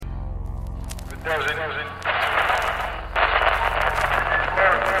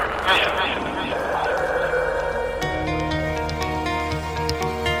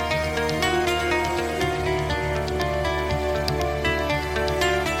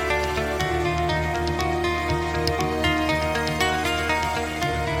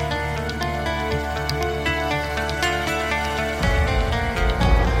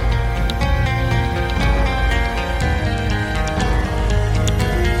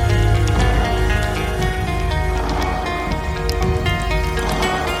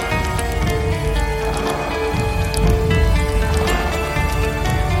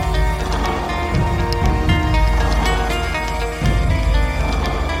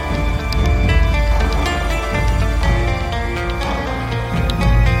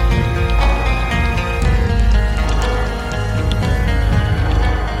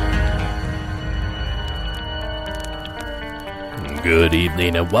Good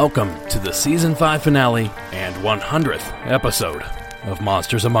evening and welcome to the Season 5 finale and 100th episode of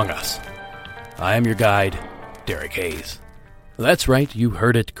Monsters Among Us. I am your guide, Derek Hayes. That's right, you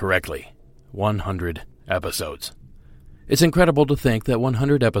heard it correctly. 100 episodes. It's incredible to think that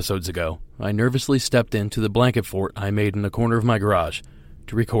 100 episodes ago, I nervously stepped into the blanket fort I made in the corner of my garage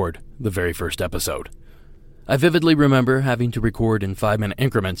to record the very first episode. I vividly remember having to record in 5-minute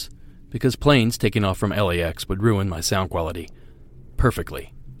increments because planes taking off from LAX would ruin my sound quality.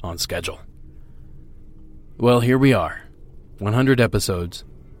 Perfectly on schedule. Well, here we are, 100 episodes,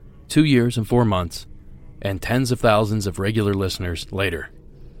 2 years and 4 months, and tens of thousands of regular listeners later.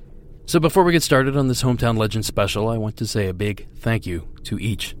 So before we get started on this Hometown Legends special, I want to say a big thank you to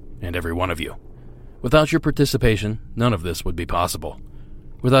each and every one of you. Without your participation, none of this would be possible.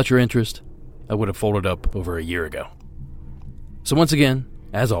 Without your interest, I would have folded up over a year ago. So once again,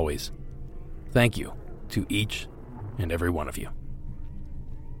 as always, thank you to each and every one of you.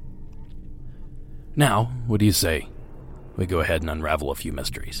 Now, what do you say we go ahead and unravel a few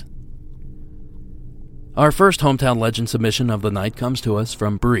mysteries? Our first Hometown Legend submission of the night comes to us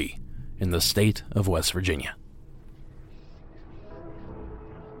from Bree in the state of West Virginia.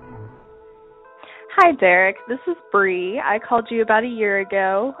 Hi, Derek. This is Bree. I called you about a year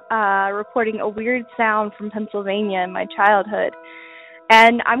ago, reporting a weird sound from Pennsylvania in my childhood.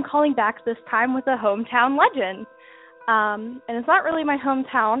 And I'm calling back this time with a hometown legend. And it's not really my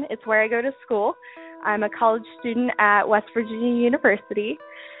hometown. It's where I go to school. I'm a college student at West Virginia University.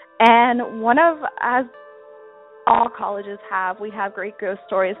 And as all colleges have, we have great ghost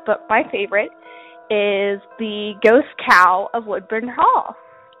stories. But my favorite is the ghost cow of Woodburn Hall.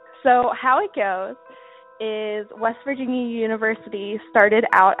 So how it goes is West Virginia University started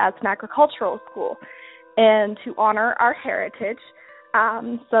out as an agricultural school. And to honor our heritage,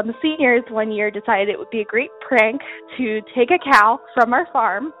 some seniors one year decided it would be a great prank to take a cow from our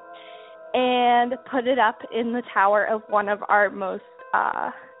farm and put it up in the tower of one of our most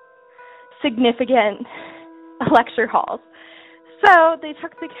significant lecture halls. So they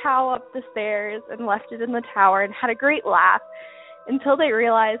took the cow up the stairs and left it in the tower and had a great laugh until they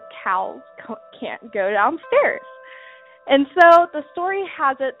realized cows can't go downstairs. And so the story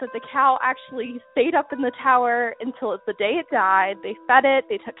has it that the cow actually stayed up in the tower until the day it died. They fed it,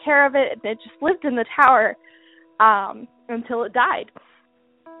 they took care of it, and it just lived in the tower until it died.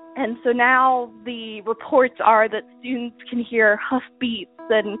 And so now the reports are that students can hear hoofbeats,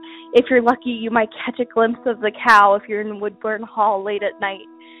 and if you're lucky, you might catch a glimpse of the cow if you're in Woodburn Hall late at night.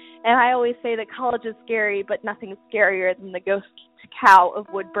 And I always say that college is scary, but nothing is scarier than the ghost cow of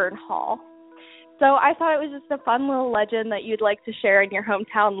Woodburn Hall. So I thought it was just a fun little legend that you'd like to share in your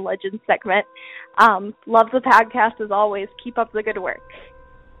Hometown Legend segment. Love the podcast as always. Keep up the good work.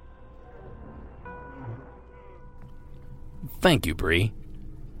 Thank you, Bree.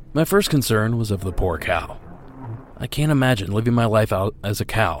 My first concern was of the poor cow. I can't imagine living my life out as a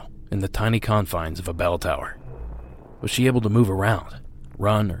cow in the tiny confines of a bell tower. Was she able to move around,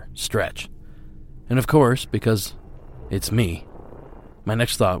 run, or stretch? And of course, because it's me, my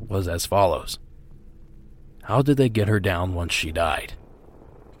next thought was as follows. How did they get her down once she died?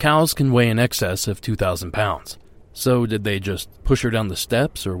 Cows can weigh in excess of 2,000 pounds, so did they just push her down the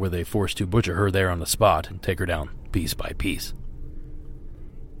steps, or were they forced to butcher her there on the spot and take her down piece by piece?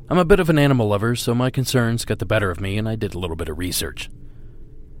 I'm a bit of an animal lover, so my concerns got the better of me and I did a little bit of research.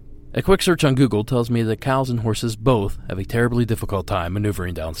 A quick search on Google tells me that cows and horses both have a terribly difficult time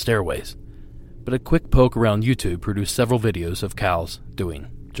maneuvering down stairways, but a quick poke around YouTube produced several videos of cows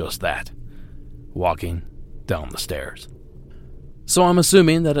doing just that, walking down the stairs. So I'm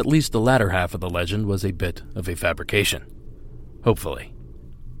assuming that at least the latter half of the legend was a bit of a fabrication. Hopefully.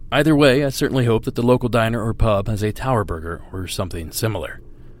 Either way, I certainly hope that the local diner or pub has a tower burger or something similar.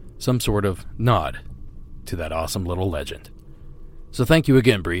 some sort of nod to that awesome little legend. So thank you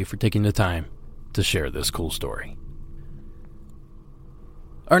again, Bree, for taking the time to share this cool story.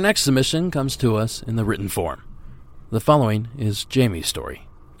 Our next submission comes to us in the written form. The following is Jamie's story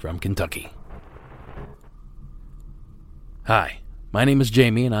from Kentucky. Hi, my name is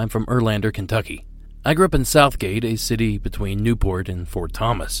Jamie and I'm from Erlander, Kentucky. I grew up in Southgate, a city between Newport and Fort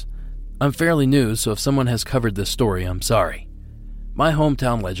Thomas. I'm fairly new, so if someone has covered this story, I'm sorry. My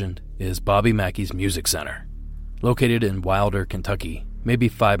hometown legend is Bobby Mackey's Music Center, located in Wilder, Kentucky, maybe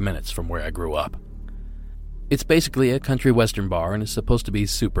 5 minutes from where I grew up. It's basically a country western bar and is supposed to be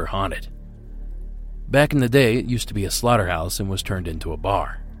super haunted. Back in the day, it used to be a slaughterhouse and was turned into a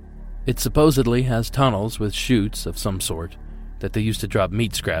bar. It supposedly has tunnels with chutes of some sort that they used to drop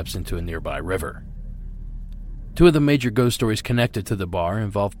meat scraps into a nearby river. 2 of the major ghost stories connected to the bar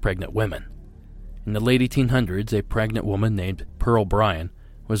involve pregnant women. In the late 1800s, a pregnant woman named Pearl Bryan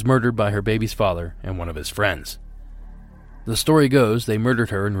was murdered by her baby's father and one of his friends. The story goes they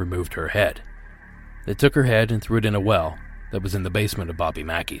murdered her and removed her head. They took her head and threw it in a well that was in the basement of Bobby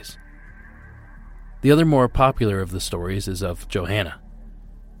Mackey's. The other more popular of the stories is of Johanna.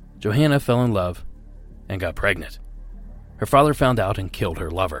 Johanna fell in love and got pregnant. Her father found out and killed her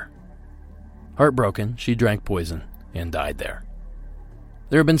lover. Heartbroken, she drank poison and died there.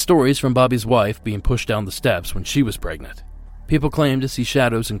 There have been stories from Bobby's wife being pushed down the steps when she was pregnant. People claim to see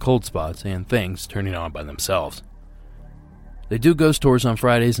shadows and cold spots and things turning on by themselves. They do ghost tours on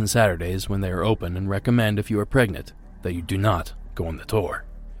Fridays and Saturdays when they are open and recommend if you are pregnant that you do not go on the tour.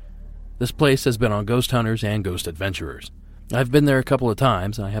 This place has been on Ghost Hunters and Ghost Adventurers. I've been there a couple of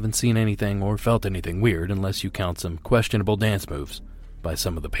times and I haven't seen anything or felt anything weird unless you count some questionable dance moves by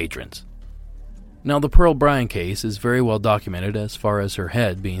some of the patrons. Now, the Pearl Bryan case is very well documented as far as her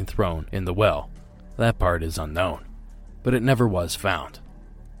head being thrown in the well. That part is unknown, but it never was found.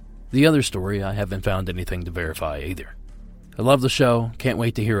 The other story, I haven't found anything to verify either. I love the show, can't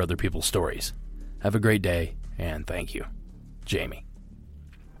wait to hear other people's stories. Have a great day, and thank you. Jamie.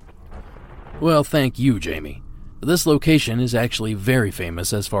 Well, thank you, Jamie. This location is actually very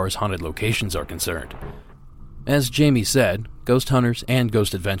famous as far as haunted locations are concerned. As Jamie said, Ghost Hunters and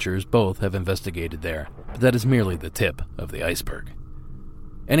Ghost Adventurers both have investigated there, but that is merely the tip of the iceberg.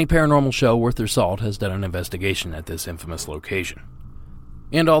 Any paranormal show worth their salt has done an investigation at this infamous location.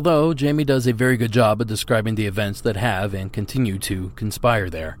 And although Jamie does a very good job of describing the events that have and continue to conspire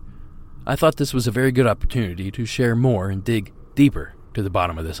there, I thought this was a very good opportunity to share more and dig deeper to the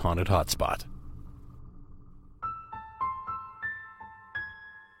bottom of this haunted hotspot.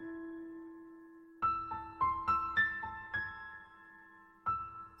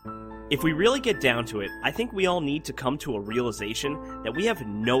 If we really get down to it, I think we all need to come to a realization that we have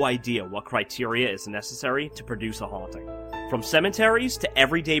no idea what criteria is necessary to produce a haunting. From cemeteries to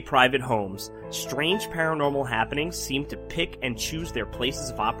everyday private homes, strange paranormal happenings seem to pick and choose their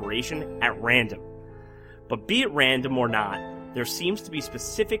places of operation at random. But be it random or not, there seems to be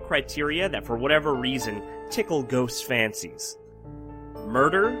specific criteria that for whatever reason tickle ghosts' fancies.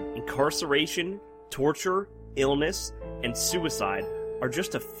 Murder, incarceration, torture, illness, and suicide are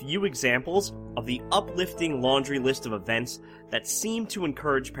just a few examples of the uplifting laundry list of events that seem to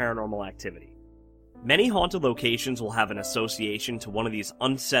encourage paranormal activity. Many haunted locations will have an association to one of these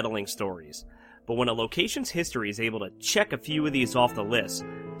unsettling stories, but when a location's history is able to check a few of these off the list,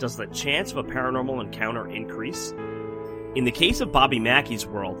 does the chance of a paranormal encounter increase? In the case of Bobby Mackey's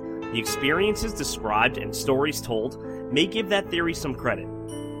world, the experiences described and stories told may give that theory some credit.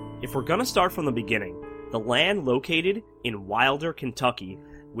 If we're gonna start from the beginning, the land located in Wilder, Kentucky,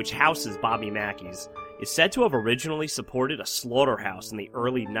 which houses Bobby Mackey's, is said to have originally supported a slaughterhouse in the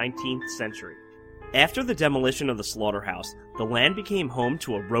early 19th century. After the demolition of the slaughterhouse, the land became home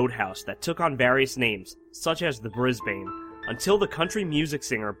to a roadhouse that took on various names, such as the Brisbane, until the country music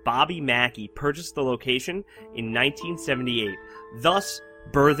singer Bobby Mackey purchased the location in 1978, thus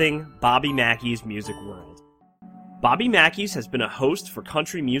birthing Bobby Mackey's Music World. Bobby Mackey's has been a host for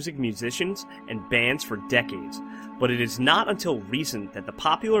country music musicians and bands for decades, but it is not until recent that the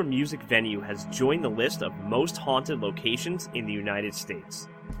popular music venue has joined the list of most haunted locations in the United States.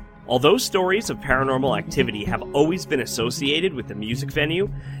 Although stories of paranormal activity have always been associated with the music venue,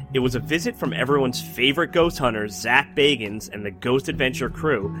 it was a visit from everyone's favorite ghost hunter, Zach Bagans, and the Ghost Adventure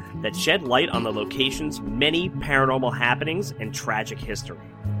crew that shed light on the location's many paranormal happenings and tragic history.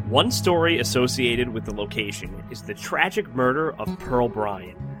 One story associated with the location is the tragic murder of Pearl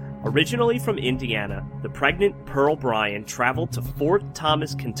Bryan. Originally from Indiana, the pregnant Pearl Bryan traveled to Fort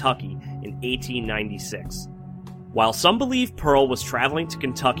Thomas, Kentucky in 1896. While some believe Pearl was traveling to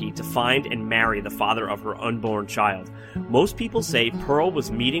Kentucky to find and marry the father of her unborn child, most people say Pearl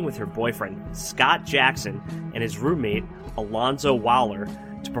was meeting with her boyfriend, Scott Jackson, and his roommate, Alonzo Waller,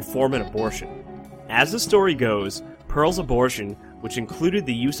 to perform an abortion. As the story goes, Pearl's abortion, which included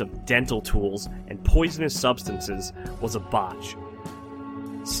the use of dental tools and poisonous substances, was a botch.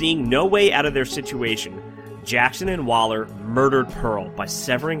 Seeing no way out of their situation, Jackson and Waller murdered Pearl by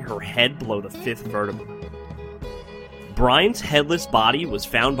severing her head below the fifth vertebra. Brian's headless body was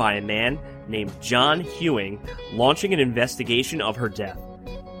found by a man named John Hewing, launching an investigation of her death.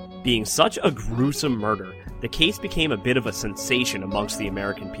 Being such a gruesome murder, the case became a bit of a sensation amongst the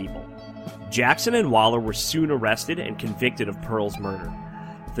American people. Jackson and Waller were soon arrested and convicted of Pearl's murder.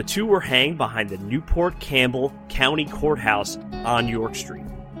 The two were hanged behind the Newport Campbell County Courthouse on York Street.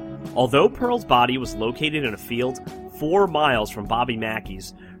 Although Pearl's body was located in a field 4 miles from Bobby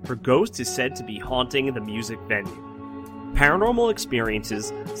Mackey's, her ghost is said to be haunting the music venue. Paranormal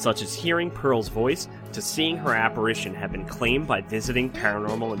experiences, such as hearing Pearl's voice to seeing her apparition, have been claimed by visiting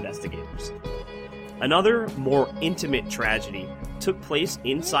paranormal investigators. Another, more intimate tragedy took place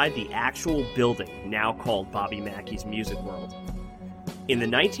inside the actual building now called Bobby Mackey's Music World. In the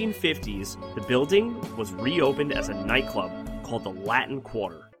 1950s, the building was reopened as a nightclub called the Latin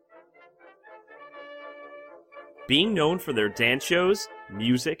Quarter. Being known for their dance shows,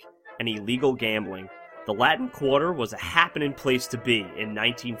 music, and illegal gambling, the Latin Quarter was a happening place to be in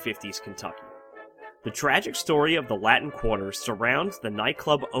 1950s Kentucky. The tragic story of the Latin Quarter surrounds the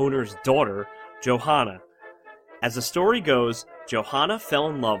nightclub owner's daughter, Johanna. As the story goes, Johanna fell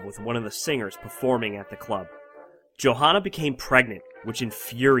in love with one of the singers performing at the club. Johanna became pregnant, which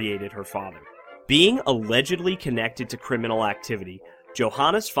infuriated her father. Being allegedly connected to criminal activity,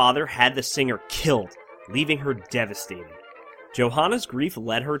 Johanna's father had the singer killed, leaving her devastated. Johanna's grief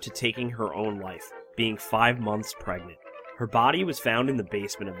led her to taking her own life, being 5 months pregnant. Her body was found in the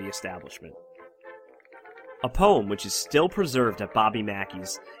basement of the establishment. A poem which is still preserved at Bobby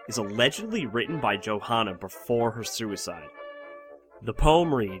Mackey's is allegedly written by Johanna before her suicide. The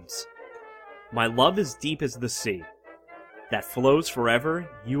poem reads, "My love is deep as the sea, that flows forever,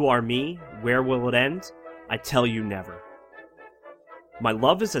 you are me, where will it end? I tell you never. My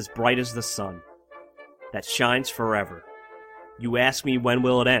love is as bright as the sun, that shines forever. You ask me when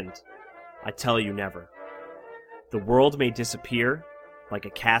will it end? I tell you never. The world may disappear like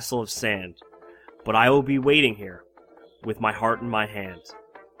a castle of sand, but I will be waiting here with my heart in my hand.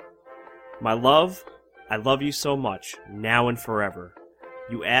 My love, I love you so much, now and forever.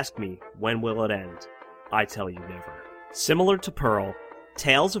 You ask me when will it end? I tell you never." Similar to Pearl,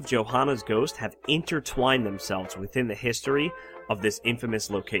 tales of Johanna's ghost have intertwined themselves within the history of this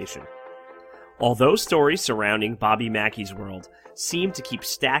infamous location. Although stories surrounding Bobby Mackey's world seem to keep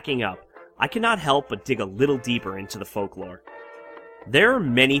stacking up, I cannot help but dig a little deeper into the folklore. There are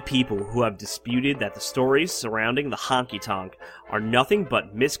many people who have disputed that the stories surrounding the honky-tonk are nothing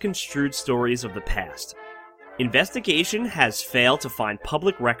but misconstrued stories of the past. Investigation has failed to find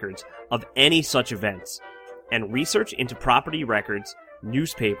public records of any such events, and research into property records,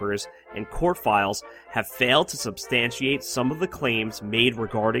 newspapers, and court files have failed to substantiate some of the claims made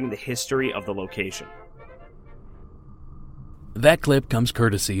regarding the history of the location. That clip comes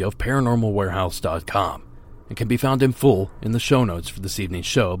courtesy of ParanormalWarehouse.com and can be found in full in the show notes for this evening's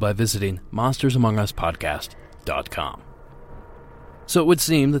show by visiting MonstersAmongUsPodcast.com. So it would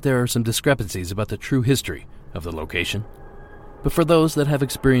seem that there are some discrepancies about the true history of the location, but for those that have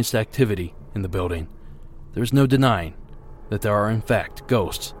experienced activity in the building, there's no denying that there are in fact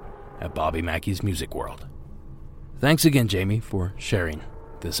ghosts at Bobby Mackey's Music World. Thanks again, Jamie, for sharing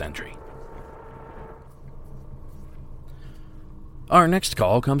this entry. Our next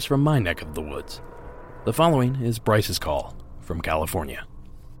call comes from my neck of the woods. The following is Bryce's call from California.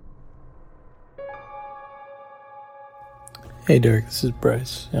 Hey Derek, this is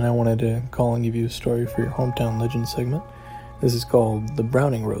Bryce, and I wanted to call and give you a story for your Hometown Legend segment. This is called The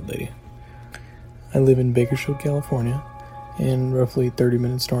Browning Road Lady. I live in Bakersfield, California, and roughly 30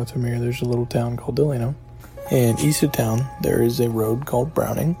 minutes north from here there's a little town called Delano. And east of town there is a road called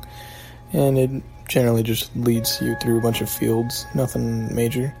Browning, and it generally just leads you through a bunch of fields, nothing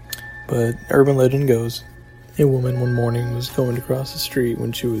major. But urban legend goes, a woman one morning was going to cross the street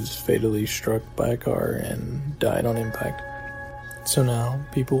when she was fatally struck by a car and died on impact. So now,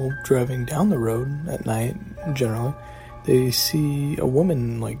 people driving down the road at night, generally, they see a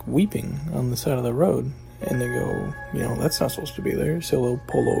woman, weeping on the side of the road, and they go, that's not supposed to be there, so they'll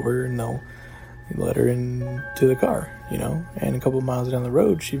pull over and they'll let her into the car, and a couple of miles down the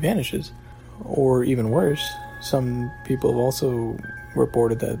road, she vanishes. Or even worse, some people have also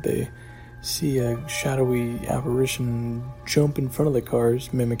reported that they see a shadowy apparition jump in front of the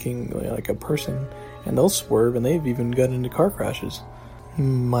cars, mimicking like a person, and they'll swerve, and they've even got into car crashes.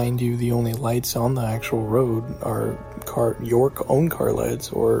 Mind you, the only lights on the actual road are your own car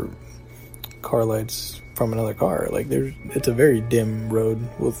lights or car lights from another car. It's a very dim road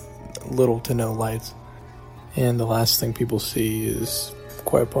with little to no lights. And the last thing people see is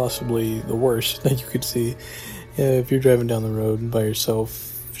quite possibly the worst that you could see. If you're driving down the road by yourself,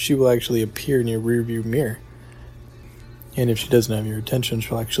 she will actually appear in your rearview mirror. And if she doesn't have your attention,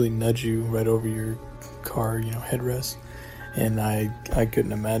 she'll actually nudge you right over your car, headrest. And I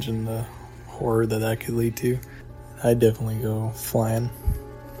couldn't imagine the horror that could lead to. I'd definitely go flying.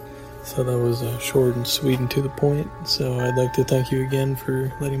 So that was short and sweet and to the point. So I'd like to thank you again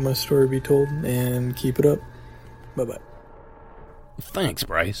for letting my story be told, and keep it up. Bye-bye. Thanks,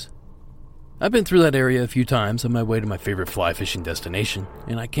 Bryce. I've been through that area a few times on my way to my favorite fly fishing destination,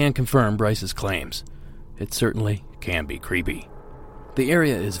 and I can confirm Bryce's claims. It certainly can be creepy. The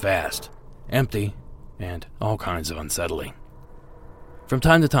area is vast, empty, and all kinds of unsettling. From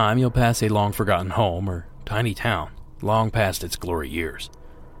time to time, you'll pass a long-forgotten home or tiny town, long past its glory years.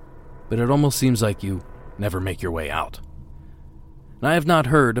 But it almost seems like you never make your way out. And I have not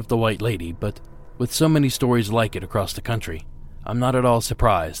heard of the White Lady, but with so many stories like it across the country, I'm not at all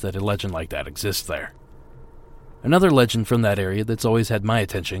surprised that a legend like that exists there. Another legend from that area that's always had my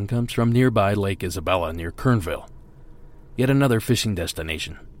attention comes from nearby Lake Isabella near Kernville. Yet another fishing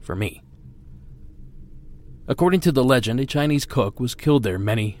destination for me. According to the legend, a Chinese cook was killed there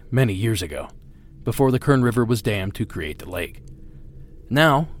many, many years ago, before the Kern River was dammed to create the lake.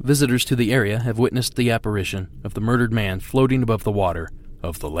 Now, visitors to the area have witnessed the apparition of the murdered man floating above the water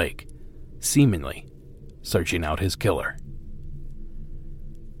of the lake, seemingly searching out his killer.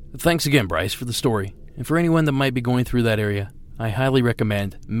 Thanks again, Bryce, for the story, and for anyone that might be going through that area, I highly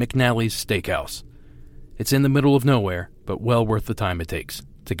recommend McNally's Steakhouse. It's in the middle of nowhere, but well worth the time it takes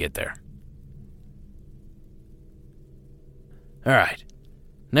to get there. Alright,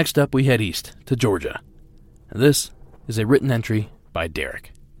 next up we head east to Georgia. This is a written entry by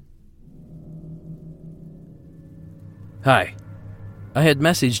Derek. Hi, I had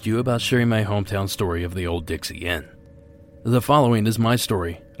messaged you about sharing my hometown story of the Old Dixie Inn. The following is my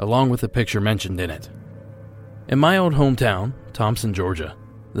story, along with the picture mentioned in it. In my old hometown, Thompson, Georgia,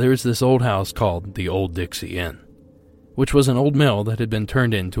 there is this old house called the Old Dixie Inn, which was an old mill that had been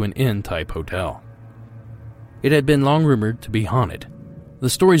turned into an inn-type hotel. It had been long rumored to be haunted. The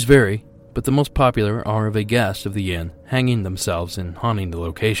stories vary, but the most popular are of a guest of the inn hanging themselves and haunting the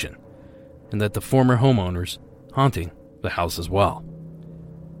location, and that the former homeowners haunting the house as well.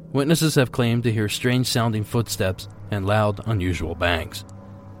 Witnesses have claimed to hear strange-sounding footsteps and loud, unusual bangs.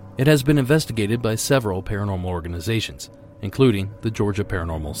 It has been investigated by several paranormal organizations, including the Georgia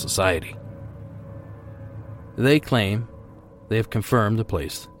Paranormal Society. They claim they have confirmed the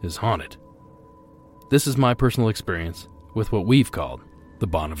place is haunted. This is my personal experience with what we've called the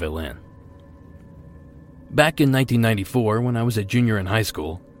Bonneville Inn. Back in 1994, when I was a junior in high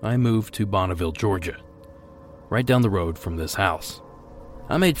school, I moved to Bonneville, Georgia, right down the road from this house.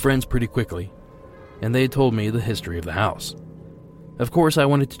 I made friends pretty quickly, and they had told me the history of the house. Of course, I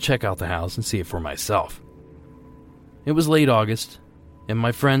wanted to check out the house and see it for myself. It was late August, and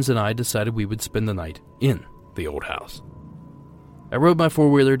my friends and I decided we would spend the night in the old house. I rode my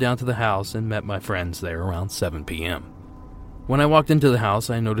four-wheeler down to the house and met my friends there around 7 p.m. When I walked into the house,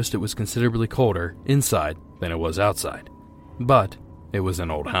 I noticed it was considerably colder inside than it was outside, but it was an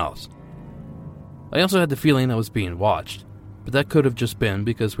old house. I also had the feeling I was being watched, but that could have just been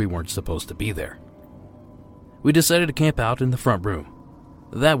because we weren't supposed to be there. We decided to camp out in the front room.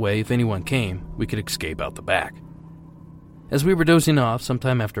 That way, if anyone came, we could escape out the back. As we were dozing off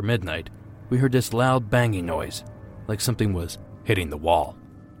sometime after midnight, we heard this loud banging noise, like something was hitting the wall.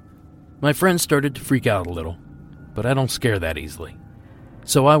 My friends started to freak out a little, but I don't scare that easily,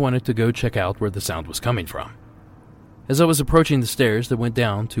 so I wanted to go check out where the sound was coming from. As I was approaching the stairs that went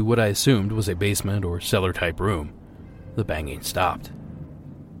down to what I assumed was a basement or cellar-type room, the banging stopped.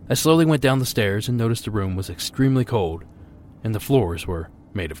 I slowly went down the stairs and noticed the room was extremely cold, and the floors were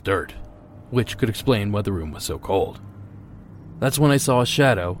made of dirt, which could explain why the room was so cold. That's when I saw a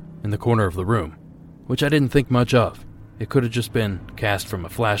shadow in the corner of the room, which I didn't think much of. It could have just been cast from a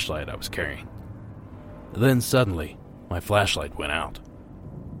flashlight I was carrying. Then suddenly, my flashlight went out.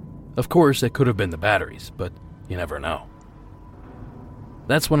 Of course, it could have been the batteries, but you never know.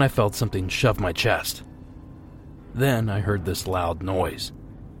 That's when I felt something shove my chest. Then I heard this loud noise,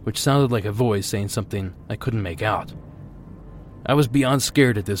 which sounded like a voice saying something I couldn't make out. I was beyond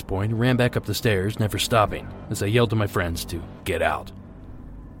scared at this point and ran back up the stairs, never stopping, as I yelled to my friends to get out.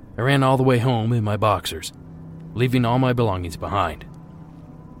 I ran all the way home in my boxers, leaving all my belongings behind.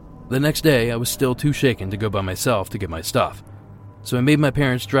 The next day, I was still too shaken to go by myself to get my stuff, so I made my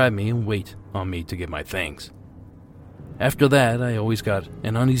parents drive me and wait on me to get my things. After that, I always got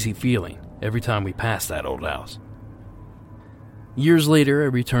an uneasy feeling every time we passed that old house. Years later, I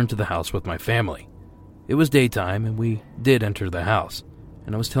returned to the house with my family. It was daytime, and we did enter the house,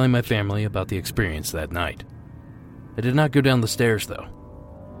 and I was telling my family about the experience that night. I did not go down the stairs, though.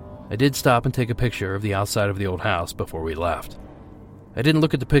 I did stop and take a picture of the outside of the old house before we left. I didn't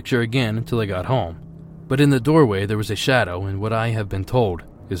look at the picture again until I got home, but in the doorway there was a shadow and what I have been told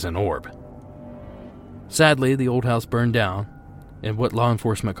is an orb. Sadly, the old house burned down in what law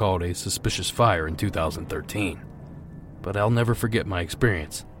enforcement called a suspicious fire in 2013. But I'll never forget my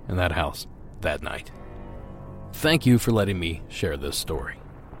experience in that house that night. Thank you for letting me share this story.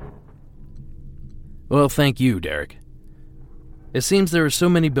 Well, thank you, Derek. It seems there are so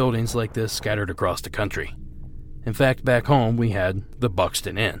many buildings like this scattered across the country. In fact, back home we had the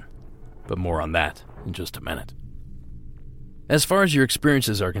Buxton Inn, but more on that in just a minute. As far as your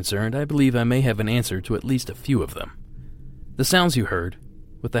experiences are concerned, I believe I may have an answer to at least a few of them. The sounds you heard,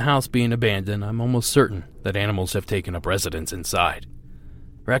 with the house being abandoned, I'm almost certain that animals have taken up residence inside.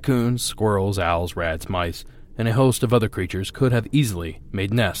 Raccoons, squirrels, owls, rats, mice, and a host of other creatures could have easily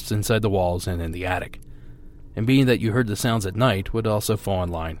made nests inside the walls and in the attic. And being that you heard the sounds at night would also fall in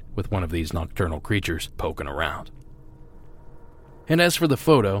line with one of these nocturnal creatures poking around. And as for the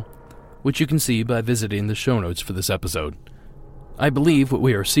photo, which you can see by visiting the show notes for this episode, I believe what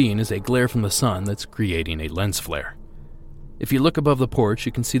we are seeing is a glare from the sun that's creating a lens flare. If you look above the porch,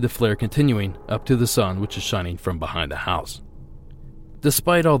 you can see the flare continuing up to the sun, which is shining from behind the house.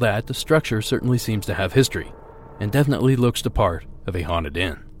 Despite all that, the structure certainly seems to have history, and definitely looks the part of a haunted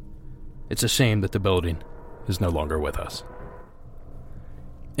inn. It's a shame that the building is no longer with us.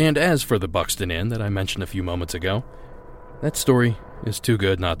 And as for the Buxton Inn that I mentioned a few moments ago, that story is too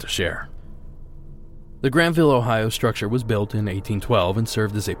good not to share. The Granville, Ohio structure was built in 1812 and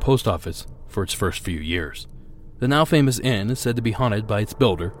served as a post office for its first few years. The now famous inn is said to be haunted by its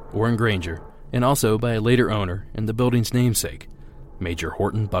builder, Orrin Granger, and also by a later owner and the building's namesake, Major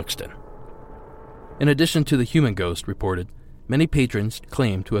Horton Buxton. In addition to the human ghost reported, many patrons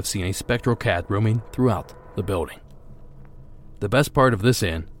claim to have seen a spectral cat roaming throughout the building. The best part of this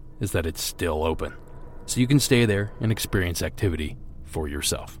inn is that it's still open, so you can stay there and experience activity for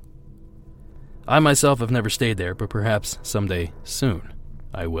yourself. I myself have never stayed there, but perhaps someday soon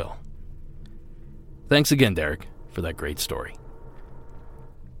I will. Thanks again, Derek, for that great story.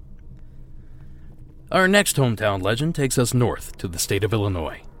 Our next hometown legend takes us north to the state of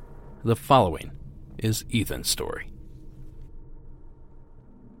Illinois. The following is Ethan's story.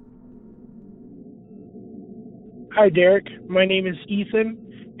 Hi, Derek. My name is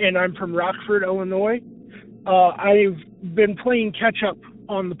Ethan, and I'm from Rockford, Illinois. I've been playing catch-up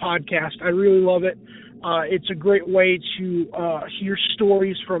on the podcast. I really love it. It's a great way to hear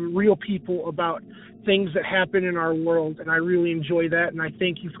stories from real people about things that happen in our world, and I really enjoy that, and I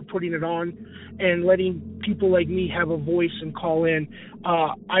thank you for putting it on and letting people like me have a voice and call in.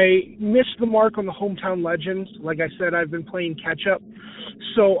 I missed the mark on the hometown legends. Like I said, I've been playing catch-up,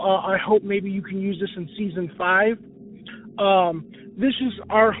 so I hope maybe you can use this in Season 5. This is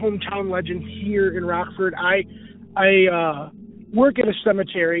our hometown legend here in Rockford. I work at a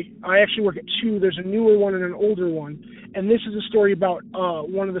cemetery. I actually work at two. There's a newer one and an older one. And this is a story about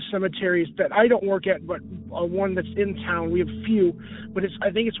one of the cemeteries that I don't work at, but one that's in town. We have a few, but I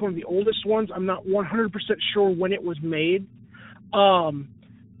think it's one of the oldest ones. I'm not 100% sure when it was made,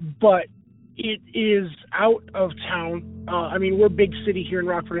 but it is out of town. I mean, we're a big city here in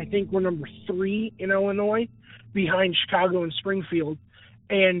Rockford. I think we're number 3 in Illinois, behind Chicago and Springfield,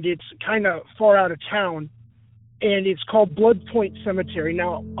 and it's kind of far out of town. And it's called Blood Point Cemetery.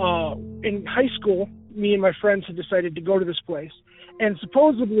 Now, in high school, me and my friends had decided to go to this place. And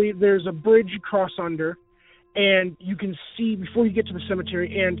supposedly there's a bridge you cross under, and you can see before you get to the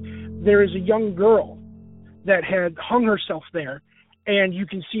cemetery, and there is a young girl that had hung herself there, and you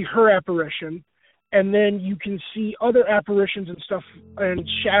can see her apparition. And then you can see other apparitions and stuff and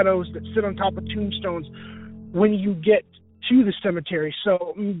shadows that sit on top of tombstones when you get to the cemetery.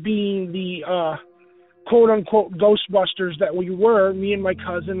 So being the quote-unquote Ghostbusters that we were, me and my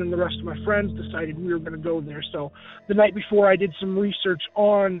cousin and the rest of my friends decided we were going to go there. So the night before, I did some research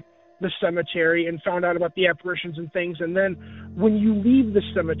on the cemetery and found out about the apparitions and things. And then when you leave the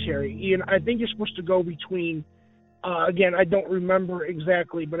cemetery, Ian, I think you're supposed to go between, again, I don't remember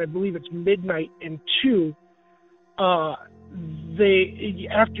exactly, but I believe it's midnight and 2. After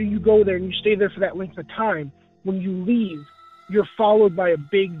you go there and you stay there for that length of time, when you leave, you're followed by a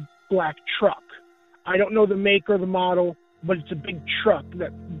big black truck. I don't know the make or the model, but it's a big truck,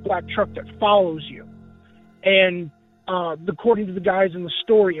 that black truck that follows you. And according to the guys in the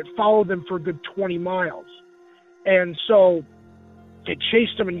story, it followed them for a good 20 miles. And so they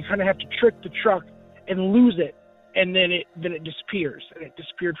chased them, and you kind of have to trick the truck and lose it, and then it disappears, and it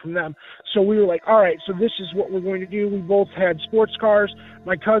disappeared from them. So we were like, all right, so this is what we're going to do. We both had sports cars.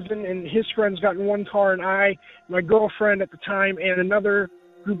 My cousin and his friends got in one car, and my girlfriend at the time, and another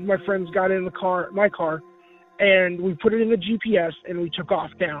group of my friends got in my car, and we put it in the GPS, and we took off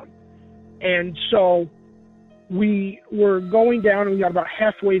down. And so we were going down, and we got about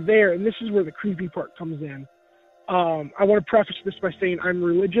halfway there, and this is where the creepy part comes in. I want to preface this by saying I'm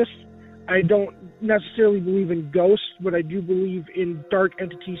religious. I don't necessarily believe in ghosts, but I do believe in dark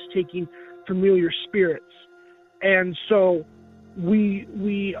entities taking familiar spirits. And so we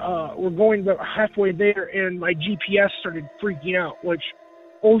were going about halfway there, and my GPS started freaking out, which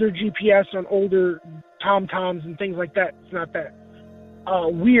older GPS on older TomToms and things like that, it's not that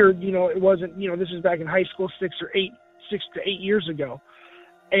weird. It wasn't, this is back in high school, 6 to 8 years ago.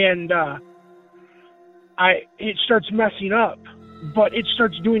 And it starts messing up, but it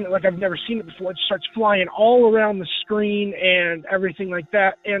starts doing it like I've never seen it before. It starts flying all around the screen and everything like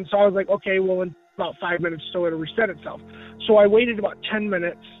that. And so I was like, okay, well, in about 5 minutes, so it'll reset itself. So I waited about 10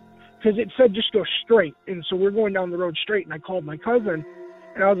 minutes because it said just go straight. And so we're going down the road straight, and I called my cousin,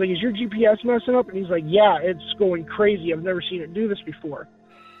 and I was like, is your GPS messing up? And he's like, yeah, it's going crazy. I've never seen it do this before.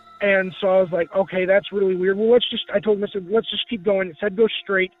 And so I was like, okay, that's really weird. Well, I told him, I said, let's just keep going. It said go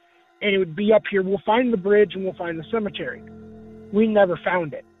straight, and it would be up here. We'll find the bridge, and we'll find the cemetery. We never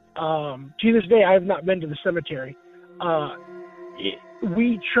found it. To this day, I have not been to the cemetery.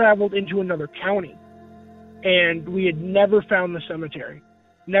 We traveled into another county, and we had never found the cemetery.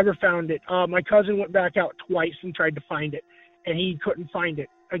 Never found it. My cousin went back out twice and tried to find it, and he couldn't find it.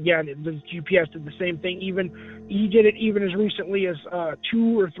 Again, the GPS did the same thing. He did it even as recently as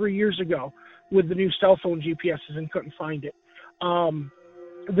 2 or 3 years ago with the new cell phone GPSs, and couldn't find it.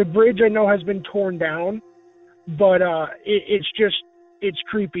 The bridge I know has been torn down, but it's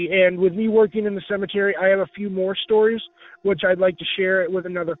creepy. And with me working in the cemetery, I have a few more stories, which I'd like to share with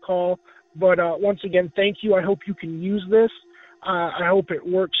another call. But once again, thank you. I hope you can use this. I hope it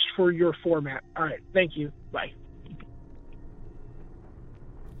works for your format. All right. Thank you. Bye.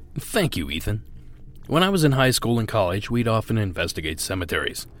 Thank you, Ethan. When I was in high school and college, we'd often investigate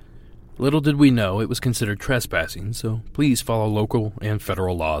cemeteries. Little did we know it was considered trespassing, so please follow local and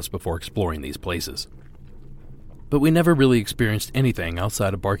federal laws before exploring these places. But we never really experienced anything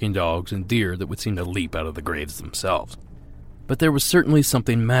outside of barking dogs and deer that would seem to leap out of the graves themselves. But there was certainly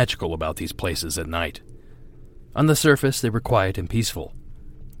something magical about these places at night. On the surface, they were quiet and peaceful,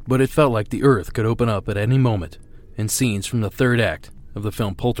 but it felt like the earth could open up at any moment, and scenes from the third act of the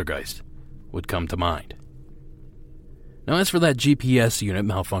film Poltergeist would come to mind. Now, as for that GPS unit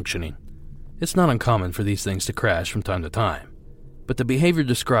malfunctioning, it's not uncommon for these things to crash from time to time, but the behavior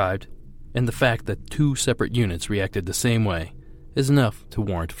described and the fact that 2 separate units reacted the same way is enough to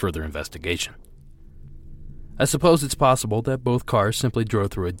warrant further investigation. I suppose it's possible that both cars simply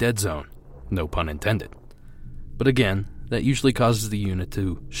drove through a dead zone, no pun intended. But again, that usually causes the unit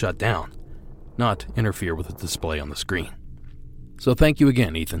to shut down, not interfere with the display on the screen. So thank you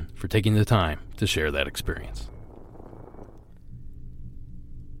again, Ethan, for taking the time to share that experience.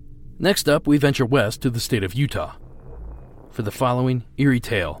 Next up, we venture west to the state of Utah for the following eerie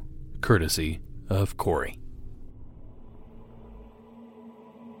tale, courtesy of Corey.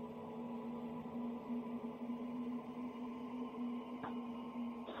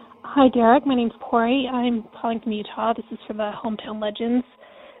 Hi, Derek. My name's Corey. I'm calling from Utah. This is for the Hometown Legends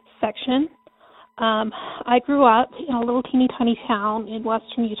section. I grew up in a little teeny tiny town in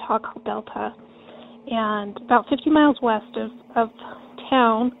western Utah called Delta. And about 50 miles west of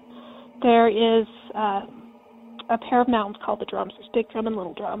town, there is a pair of mountains called the Drums. There's Big Drum and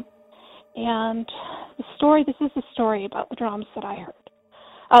Little Drum. And this is the story about the drums that I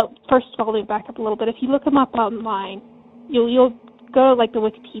heard. First of all, let me back up a little bit. If you look them up online, you'll go to like the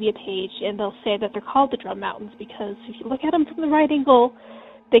Wikipedia page, and they'll say that they're called the Drum Mountains because if you look at them from the right angle,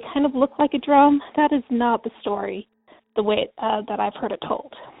 they kind of look like a drum. That is not the story, the way that I've heard it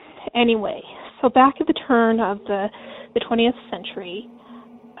told. Anyway, so back at the turn of the 20th century,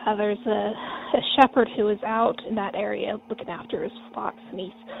 there's a shepherd who is out in that area looking after his flocks, and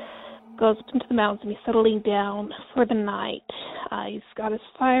he goes up into the mountains and he's settling down for the night. He's got his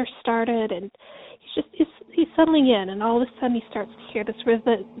fire started, and he's settling in, and all of a sudden he starts to hear this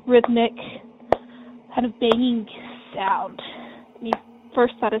rhythmic kind of banging sound. And he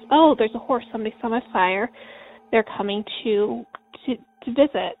first thought, oh, there's a horse, somebody saw my fire. they're coming to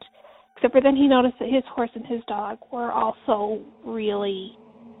visit. Except for then he noticed that his horse and his dog were also really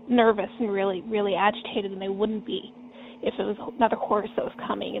nervous and really, really agitated, and they wouldn't be if it was another horse that was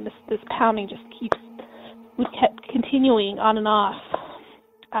coming. And this pounding just kept continuing on and off.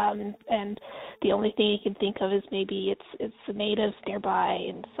 And the only thing he can think of is maybe it's the natives nearby,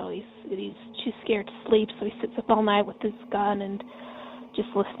 and so he's too scared to sleep, so he sits up all night with his gun and just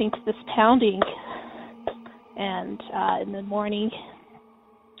listening to this pounding. And in the morning,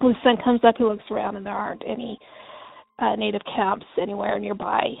 when the sun comes up, he looks around, and there aren't any native camps anywhere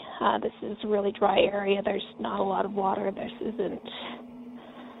nearby. This is a really dry area. There's not a lot of water. This isn't,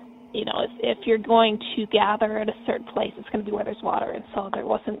 if you're going to gather at a certain place, it's going to be where there's water. And so there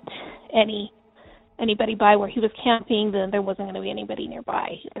wasn't anybody by where he was camping. Then there wasn't going to be anybody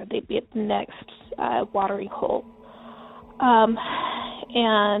nearby. They'd be at the next watering hole.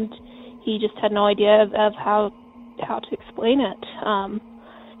 And he just had no idea of how to explain it.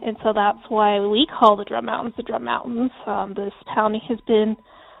 And so that's why we call the Drum Mountains the Drum Mountains. This pounding has been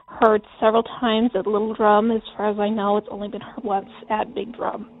heard several times at Little Drum. As far as I know, it's only been heard once at Big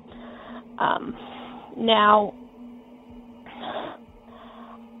Drum. Now,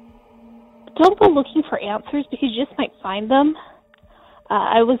 don't go looking for answers because you just might find them.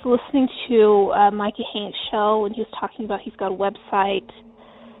 I was listening to Micah Hanks' show, and he was talking about he's got a website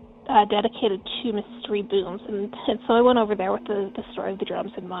dedicated to mystery booms, and so I went over there with the story of the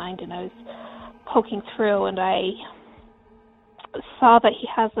drums in mind, and I was poking through, and I saw that he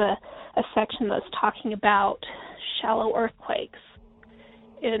has a section that's talking about shallow earthquakes,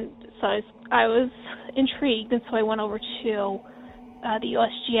 and so I was intrigued, and so I went over to the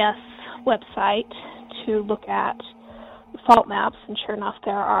USGS website to look at fault maps, and sure enough,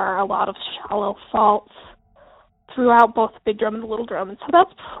 there are a lot of shallow faults throughout both the Big Drum and the Little Drum, and so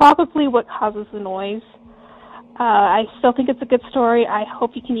that's probably what causes the noise. I still think it's a good story. I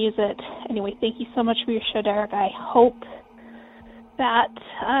hope you can use it. Anyway, thank you so much for your show, Derek. I hope that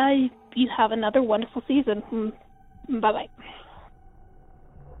you have another wonderful season. Bye-bye.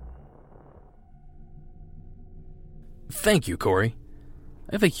 Thank you, Corey.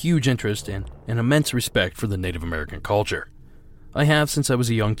 I have a huge interest and an immense respect for the Native American culture. I have since I was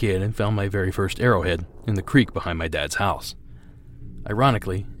a young kid and found my very first arrowhead in the creek behind my dad's house.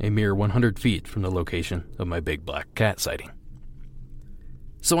 Ironically, a mere 100 feet from the location of my big black cat sighting.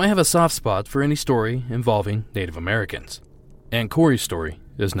 So I have a soft spot for any story involving Native Americans, and Corey's story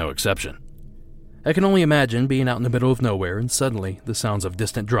is no exception. I can only imagine being out in the middle of nowhere and suddenly the sounds of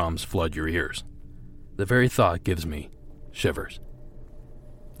distant drums flood your ears. The very thought gives me shivers.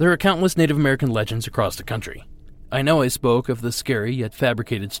 There are countless Native American legends across the country. I know I spoke of the scary yet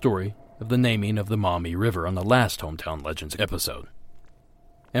fabricated story of the naming of the Maumee River on the last Hometown Legends episode.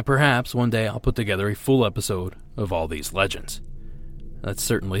 And perhaps one day I'll put together a full episode of all these legends. That's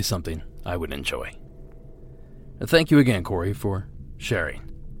certainly something I would enjoy. And thank you again, Corey, for sharing.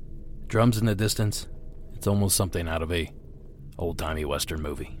 Drums in the distance, it's almost something out of a old-timey Western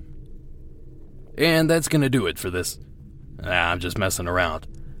movie. And that's going to do it for this. I'm just messing around.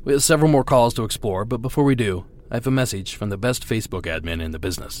 We have several more calls to explore, but before we do, I have a message from the best Facebook admin in the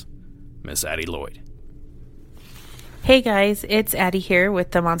business, Miss Addie Lloyd. Hey guys, it's Addie here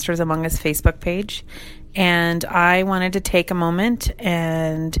with the Monsters Among Us Facebook page, and I wanted to take a moment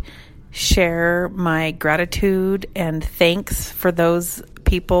and share my gratitude and thanks for those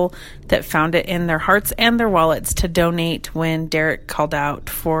people that found it in their hearts and their wallets to donate when Derek called out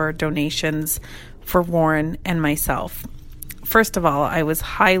for donations for Warren and myself. First of all, I was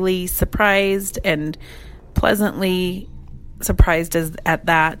highly surprised and pleasantly surprised at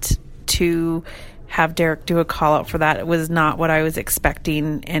that to have Derek do a call out for that. It was not what I was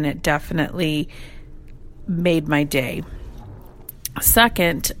expecting, and it definitely made my day.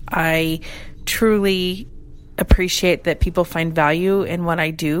 Second, I truly appreciate that people find value in what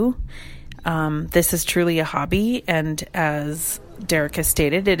I do. This is truly a hobby, and as Derek has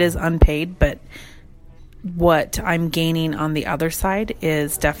stated, it is unpaid, but what I'm gaining on the other side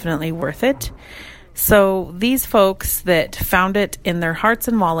is definitely worth it. So these folks that found it in their hearts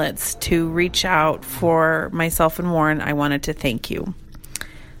and wallets to reach out for myself and Warren, I wanted to thank you.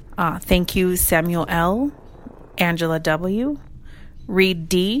 Thank you, Samuel L., Angela W., Reed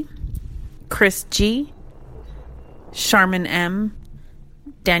D., Chris G., Sharman M.,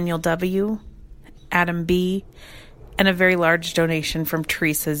 Daniel W., Adam B., and a very large donation from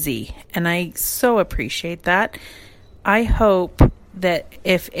Teresa Z. And I so appreciate that. I hope that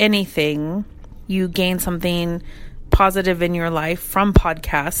if anything, you gain something positive in your life from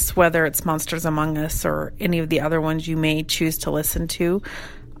podcasts, whether it's Monsters Among Us or any of the other ones you may choose to listen to.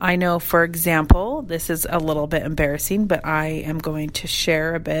 I know, for example, this is a little bit embarrassing, but I am going to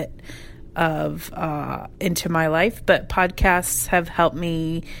share a bit of into my life. But podcasts have helped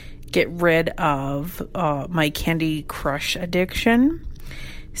me get rid of my Candy Crush addiction.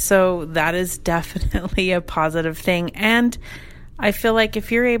 So that is definitely a positive thing. And I feel like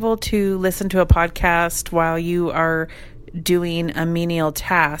if you're able to listen to a podcast while you are doing a menial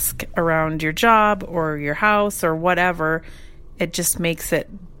task around your job or your house or whatever, it just makes it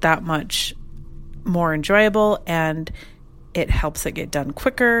that much more enjoyable, and it helps it get done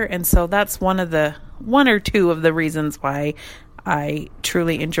quicker. And so that's one or two of the reasons why I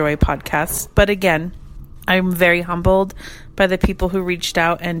truly enjoy podcasts. But again, I'm very humbled by the people who reached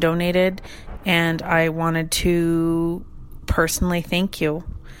out and donated, and I wanted to personally thank you.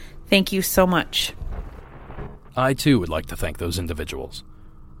 Thank you so much. I too would like to thank those individuals.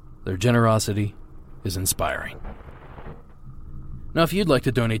 Their generosity is inspiring. Now, if you'd like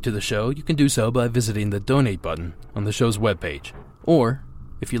to donate to the show, you can do so by visiting the donate button on the show's webpage. Or,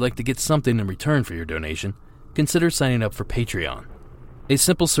 if you'd like to get something in return for your donation, consider signing up for Patreon. A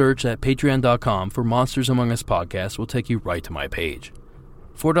simple search at patreon.com for Monsters Among Us podcast will take you right to my page.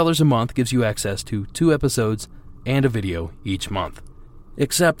 $4 a month gives you access to 2 episodes and a video each month.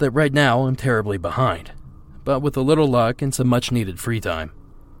 Except that right now I'm terribly behind. But with a little luck and some much needed free time,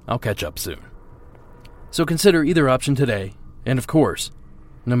 I'll catch up soon. So consider either option today. And of course,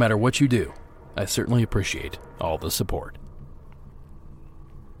 no matter what you do, I certainly appreciate all the support.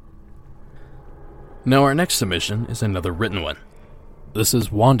 Now our next submission is another written one. This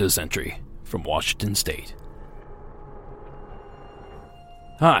is Wanda's entry from Washington State.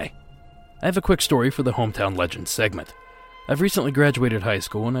 Hi, I have a quick story for the Hometown Legends segment. I've recently graduated high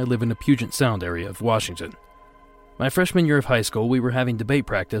school and I live in the Puget Sound area of Washington. My freshman year of high school, we were having debate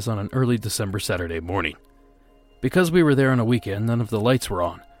practice on an early December Saturday morning. Because we were there on a weekend, none of the lights were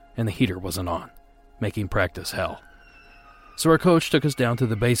on, and the heater wasn't on, making practice hell. So our coach took us down to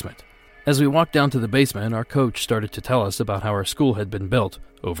the basement. As we walked down to the basement, our coach started to tell us about how our school had been built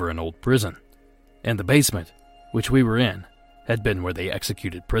over an old prison. And the basement, which we were in, had been where they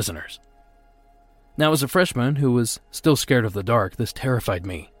executed prisoners. Now, as a freshman who was still scared of the dark, this terrified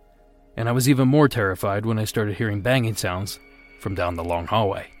me. And I was even more terrified when I started hearing banging sounds from down the long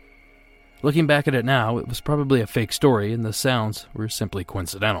hallway. Looking back at it now, it was probably a fake story and the sounds were simply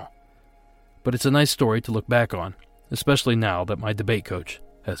coincidental. But it's a nice story to look back on, especially now that my debate coach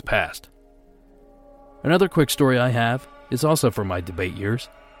has passed. Another quick story I have is also from my debate years.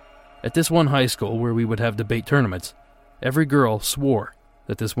 At this one high school where we would have debate tournaments, every girl swore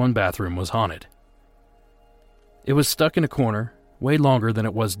that this one bathroom was haunted. It was stuck in a corner, way longer than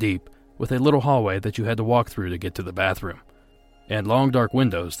it was deep, with a little hallway that you had to walk through to get to the bathroom, and long dark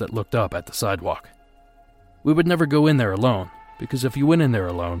windows that looked up at the sidewalk. We would never go in there alone, because if you went in there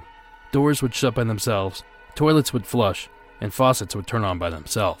alone, doors would shut by themselves, toilets would flush, and faucets would turn on by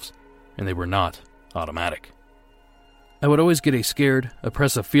themselves, and they were not automatic. I would always get a scared,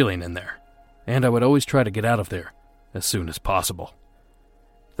 oppressive feeling in there, and I would always try to get out of there as soon as possible.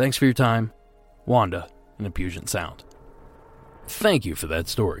 Thanks for your time, Wanda in the Puget Sound. Thank you for that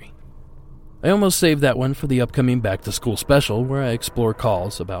story. I almost saved that one for the upcoming Back to School special where I explore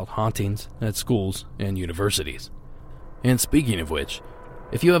calls about hauntings at schools and universities. And speaking of which,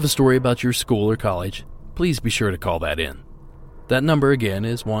 if you have a story about your school or college, please be sure to call that in. That number again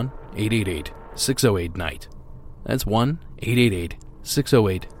is 1-888-608-NIGHT. That's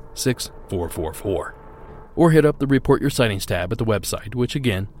 1-888-608-6444. Or hit up the Report Your Sightings tab at the website, which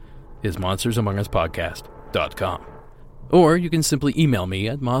again is monstersamonguspodcast.com. Or you can simply email me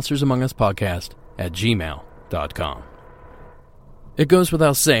at monstersamonguspodcast@gmail.com. It goes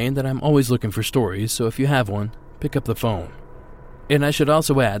without saying that I'm always looking for stories, so if you have one, pick up the phone. And I should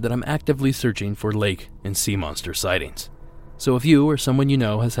also add that I'm actively searching for lake and sea monster sightings. So if you or someone you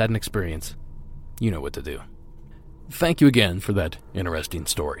know has had an experience, you know what to do. Thank you again for that interesting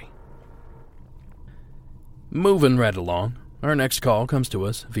story. Moving right along, our next call comes to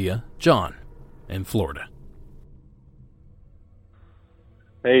us via John in Florida.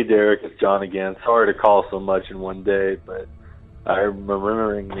 Hey Derek, it's John again. Sorry to call so much in one day, but I'm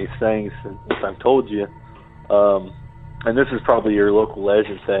remembering these things since I've told you. And this is probably your local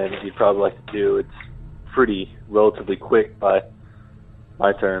legend thing that you'd probably like to do. It's pretty relatively quick by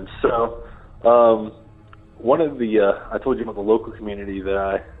my terms. So, one of the, I told you about the local community that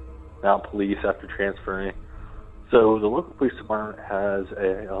I now police after transferring. So the local police department has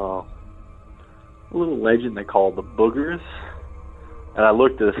a little legend they call the Boogers. And I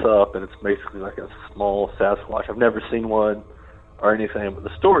looked this up, and it's basically like a small Sasquatch. I've never seen one or anything, but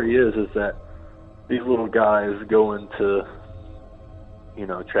the story is that these little guys go into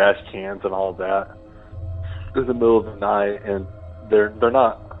trash cans and all that in the middle of the night, and they're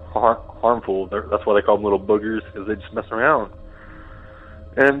not harmful. That's why they call them little boogers, because they just mess around.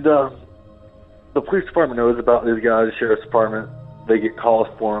 And the police department knows about these guys. The sheriff's department, they get calls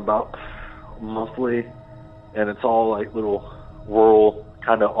for them about monthly, and it's all like little rural,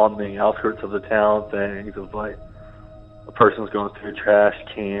 kind of on the outskirts of the town things of like a person's going through a trash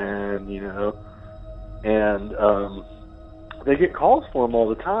can, and they get calls for them all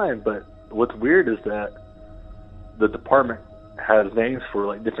the time. But what's weird is that the department has names for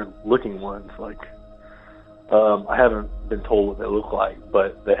like different looking ones. Like I haven't been told what they look like,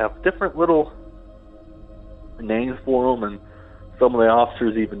 but they have different little names for them, and some of the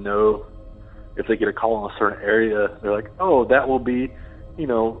officers even know if they get a call in a certain area, they're like, oh, that will be,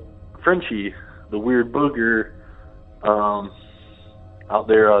 Frenchie, the weird booger, out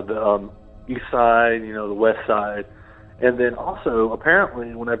there on the east side, the west side. And then also,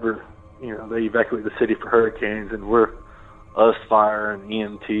 apparently, whenever, they evacuate the city for hurricanes, and we're us, fire, and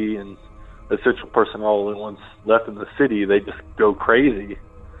EMT, and essential personnel, the ones left in the city, they just go crazy.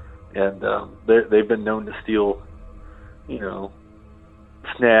 And they've been known to steal,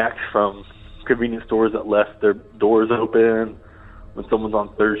 snacks from convenience stores that left their doors open when someone's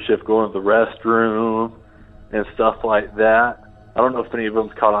on third shift going to the restroom and stuff like that. I don't know if any of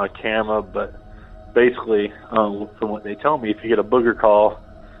them's caught on camera, but basically, from what they tell me, if you get a booger call,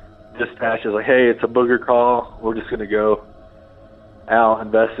 dispatch is like, hey, it's a booger call. We're just going to go out,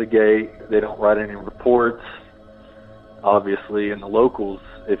 investigate. They don't write any reports, obviously, and the locals,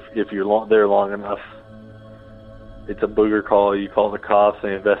 if you're there long enough, it's a booger call, you call the cops,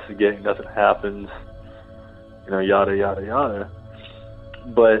 they investigate, nothing happens, yada, yada, yada.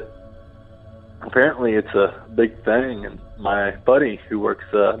 But apparently it's a big thing, and my buddy who works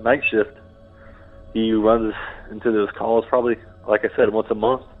night shift, he runs into those calls probably, like I said, once a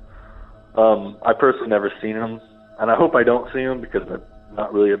month. I personally never seen him, and I hope I don't see him, because I'm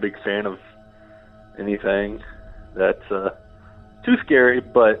not really a big fan of anything that's too scary.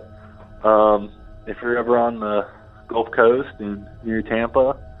 But if you're ever on the Gulf Coast and near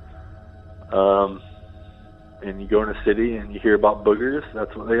Tampa, and you go in a city and you hear about boogers,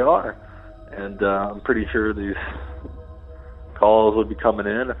 that's what they are. And I'm pretty sure these calls will be coming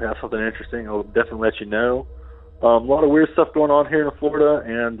in. If I have something interesting, I'll definitely let you know. A lot of weird stuff going on here in Florida,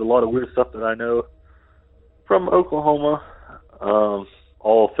 and a lot of weird stuff that I know from Oklahoma.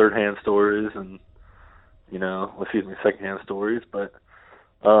 All third-hand stories and, second-hand stories. But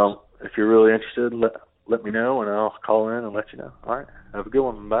if you're really interested, let me know, and I'll call in and let you know. All right. Have a good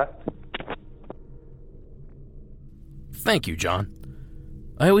one. Bye. Thank you, John.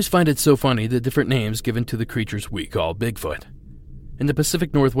 I always find it so funny the different names given to the creatures we call Bigfoot. In the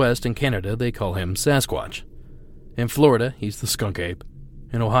Pacific Northwest and Canada, they call him Sasquatch. In Florida, he's the skunk ape.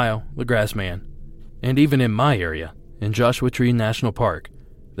 In Ohio, the grass man. And even in my area, in Joshua Tree National Park,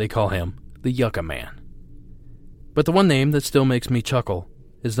 they call him the Yucca Man. But the one name that still makes me chuckle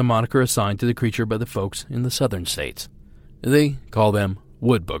is the moniker assigned to the creature by the folks in the southern states. They call them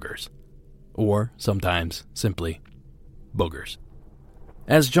wood boogers, or sometimes simply boogers.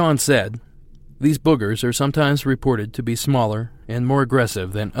 As John said, these boogers are sometimes reported to be smaller and more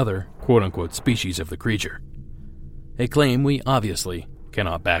aggressive than other quote-unquote species of the creature, a claim we obviously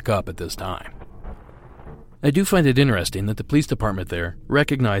cannot back up at this time. I do find it interesting that the police department there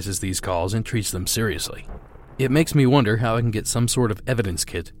recognizes these calls and treats them seriously. It makes me wonder how I can get some sort of evidence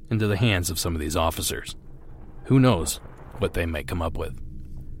kit into the hands of some of these officers. Who knows what they may come up with.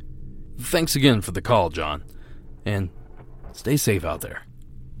 Thanks again for the call, John, and stay safe out there.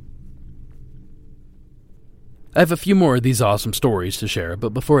 I have a few more of these awesome stories to share,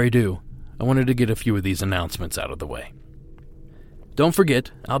 but before I do, I wanted to get a few of these announcements out of the way. Don't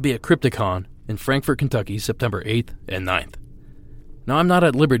forget, I'll be at Crypticon in Frankfort, Kentucky, September 8th and 9th. Now, I'm not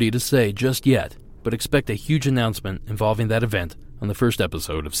at liberty to say just yet, but expect a huge announcement involving that event on the first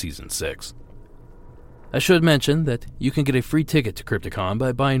episode of Season 6. I should mention that you can get a free ticket to Crypticon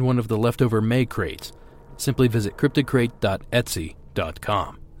by buying one of the leftover May crates. Simply visit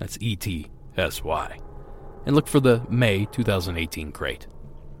cryptidcrate.etsy.com. That's ETSY. And look for the May 2018 crate.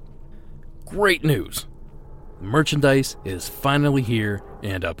 Great news! The merchandise is finally here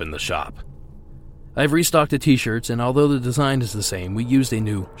and up in the shop. I've restocked the t-shirts, and although the design is the same, we used a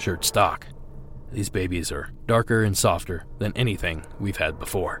new shirt stock. These babies are darker and softer than anything we've had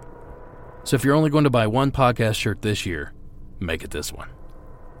before. So if you're only going to buy one podcast shirt this year, make it this one.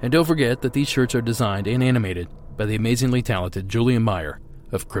 And don't forget that these shirts are designed and animated by the amazingly talented Julian Meyer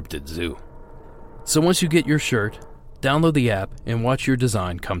of Cryptid Zoo. So once you get your shirt, download the app and watch your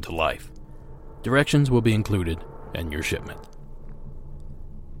design come to life. Directions will be included in your shipment.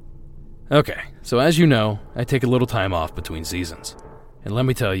 Okay, so as you know, I take a little time off between seasons. And let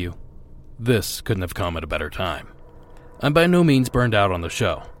me tell you, this couldn't have come at a better time. I'm by no means burned out on the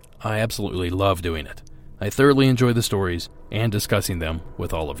show. I absolutely love doing it. I thoroughly enjoy the stories and discussing them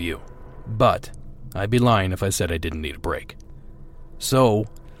with all of you. But I'd be lying if I said I didn't need a break. So,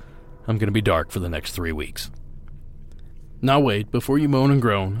 I'm going to be dark for the next 3 weeks. Now wait, before you moan and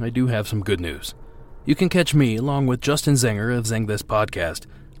groan, I do have some good news. You can catch me, along with Justin Zenger of Zeng This Podcast,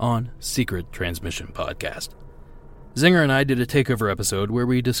 on Secret Transmission Podcast. Zenger and I did a takeover episode where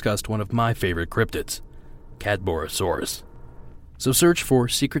we discussed one of my favorite cryptids, Cadborosaurus. So search for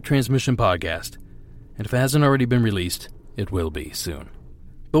Secret Transmission Podcast, and if it hasn't already been released, it will be soon.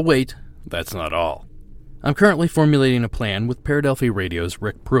 But wait, that's not all. I'm currently formulating a plan with Paradelphi Radio's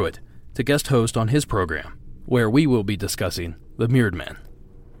Rick Pruitt to guest host on his program, where we will be discussing the Mirrored Men.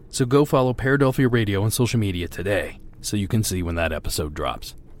 So go follow Paradelphi Radio on social media today so you can see when that episode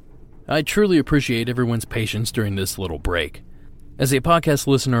drops. I truly appreciate everyone's patience during this little break. As a podcast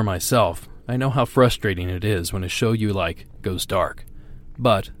listener myself, I know how frustrating it is when a show you like goes dark.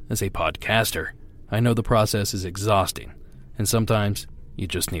 But as a podcaster, I know the process is exhausting, and sometimes you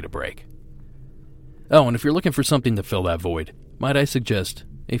just need a break. Oh, and if you're looking for something to fill that void, might I suggest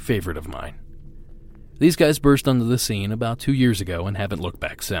a favorite of mine. These guys burst onto the scene about 2 years ago and haven't looked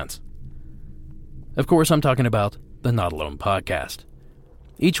back since. Of course, I'm talking about the Not Alone Podcast.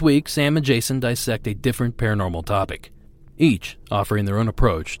 Each week, Sam and Jason dissect a different paranormal topic, each offering their own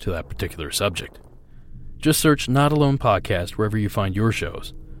approach to that particular subject. Just search Not Alone Podcast wherever you find your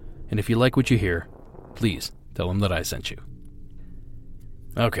shows, and if you like what you hear, please tell them that I sent you.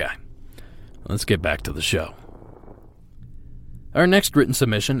 Okay, let's get back to the show. Our next written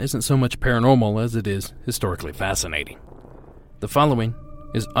submission isn't so much paranormal as it is historically fascinating. The following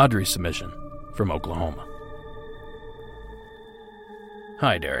is Audrey's submission from Oklahoma.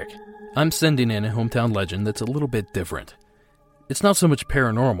 Hi, Derek. I'm sending in a hometown legend that's a little bit different. It's not so much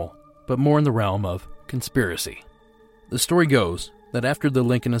paranormal, but more in the realm of conspiracy. The story goes that after the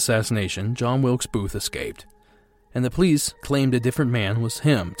Lincoln assassination, John Wilkes Booth escaped, and the police claimed a different man was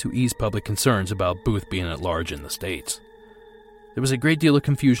him to ease public concerns about Booth being at large in the States. There was a great deal of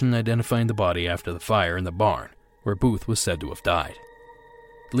confusion identifying the body after the fire in the barn, where Booth was said to have died,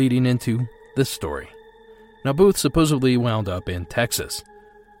 leading into this story. Now, Booth supposedly wound up in Texas,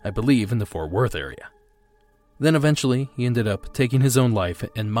 I believe in the Fort Worth area. Then eventually, he ended up taking his own life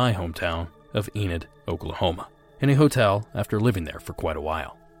in my hometown of Enid, Oklahoma, in a hotel after living there for quite a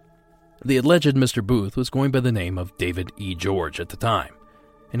while. The alleged Mr. Booth was going by the name of David E. George at the time,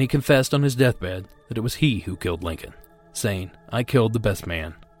 and he confessed on his deathbed that it was he who killed Lincoln, saying, "I killed the best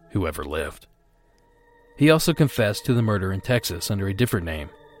man who ever lived." He also confessed to the murder in Texas under a different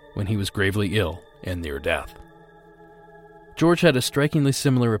name when he was gravely ill and near death. George had a strikingly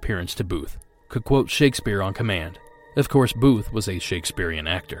similar appearance to Booth, could quote Shakespeare on command. Of course, Booth was a Shakespearean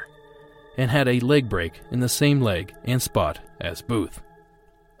actor, and had a leg break in the same leg and spot as Booth.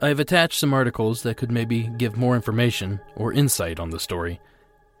 I have attached some articles that could maybe give more information or insight on the story,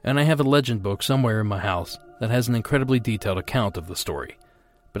 and I have a legend book somewhere in my house that has an incredibly detailed account of the story,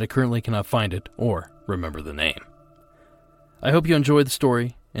 but I currently cannot find it or remember the name. I hope you enjoyed the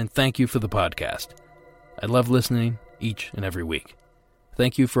story, and thank you for the podcast. I love listening each and every week.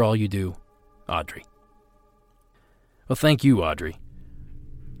 Thank you for all you do, Audrey. Well, thank you, Audrey.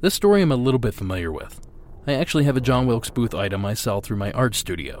 This story I'm a little bit familiar with. I actually have a John Wilkes Booth item I sell through my art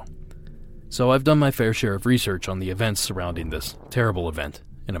studio. So I've done my fair share of research on the events surrounding this terrible event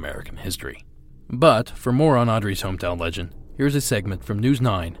in American history. But for more on Audrey's hometown legend, here's a segment from News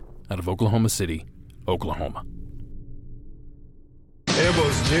 9 out of Oklahoma City, Oklahoma. It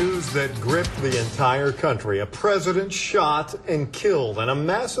was news that gripped the entire country. A president shot and killed, and a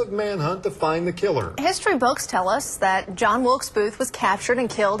massive manhunt to find the killer. History books tell us that John Wilkes Booth was captured and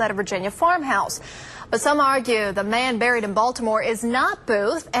killed at a Virginia farmhouse. But some argue the man buried in Baltimore is not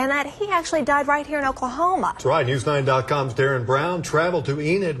Booth and that he actually died right here in Oklahoma. That's right. News9.com's Darren Brown traveled to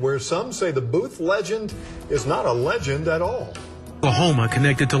Enid, where some say the Booth legend is not a legend at all. Oklahoma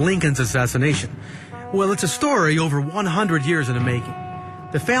connected to Lincoln's assassination. Well, it's a story over 100 years in the making.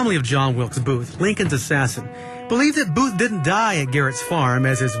 The family of John Wilkes Booth, Lincoln's assassin, believed that Booth didn't die at Garrett's farm,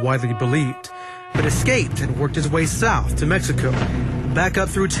 as is widely believed, but escaped and worked his way south to Mexico, back up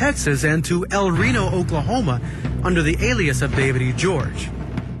through Texas and to El Reno, Oklahoma, under the alias of David E. George.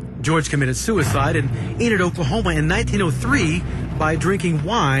 George committed suicide in Enid, Oklahoma in 1903 by drinking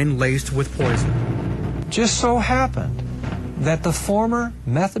wine laced with poison. Just so happened that the former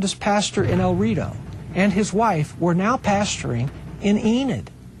Methodist pastor in El Reno and his wife were now pastoring in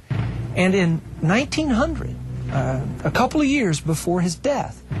Enid. And in 1900, a couple of years before his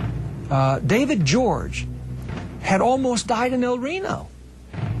death, David George had almost died in El Reno.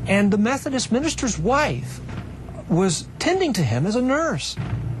 And the Methodist minister's wife was tending to him as a nurse.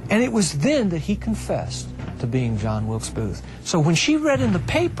 And it was then that he confessed to being John Wilkes Booth. So when she read in the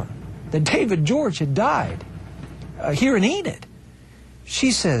paper that David George had died here in Enid,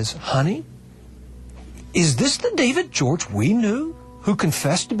 she says, "Honey, is this the David George we knew who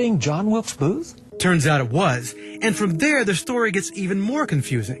confessed to being John Wilkes Booth?" Turns out it was. And from there, the story gets even more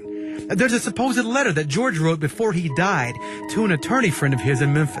confusing. There's a supposed letter that George wrote before he died to an attorney friend of his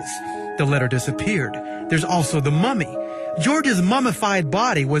in Memphis. The letter disappeared. There's also the mummy. George's mummified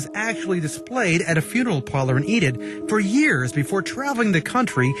body was actually displayed at a funeral parlor in Enid for years before traveling the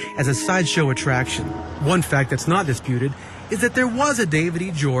country as a sideshow attraction. One fact that's not disputed is that there was a David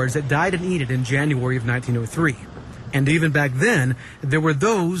E. George that died in Enid in January of 1903. And even back then, there were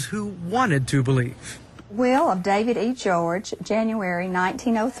those who wanted to believe. Will of David E. George, January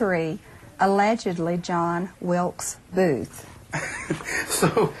 1903, allegedly John Wilkes Booth.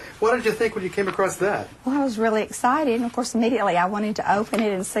 So, what did you think when you came across that? Well, I was really excited, and of course, immediately I wanted to open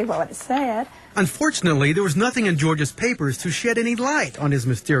it and see what it said. Unfortunately, there was nothing in George's papers to shed any light on his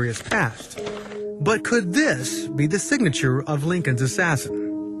mysterious past. But could this be the signature of Lincoln's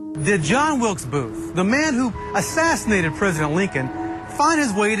assassin? Did John Wilkes Booth, the man who assassinated President Lincoln, find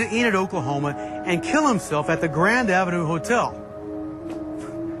his way to Enid, Oklahoma, and kill himself at the Grand Avenue Hotel?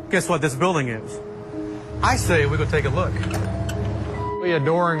 Guess what this building is? I say we go take a look. We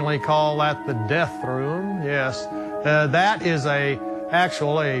adoringly call that the death room, yes. That is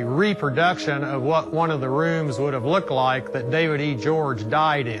actually a reproduction of what one of the rooms would have looked like that David E. George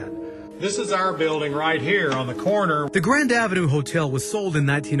died in. This is our building right here on the corner. The Grand Avenue Hotel was sold in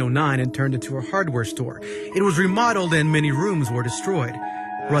 1909 and turned into a hardware store. It was remodeled and many rooms were destroyed.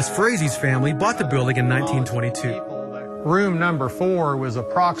 Russ Frazee's family bought the building in 1922. Room number 4 was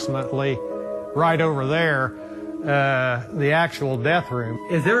approximately right over there, the actual death room.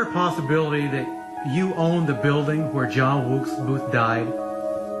 Is there a possibility that you own the building where John Wilkes Booth died?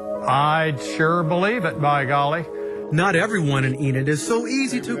 I'd sure believe it, by golly. Not everyone in Enid is so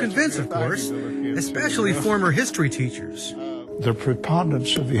easy to convince, of course, especially former history teachers. The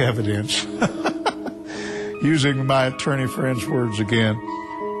preponderance of the evidence, using my attorney friend's words again,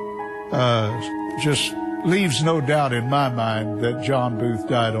 just leaves no doubt in my mind that John Booth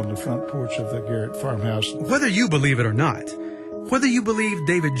died on the front porch of the Garrett farmhouse. Whether you believe it or not, whether you believe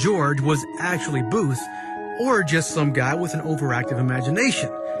David George was actually Booth or just some guy with an overactive imagination,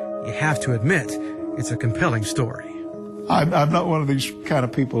 you have to admit it's a compelling story. I'm not one of these kind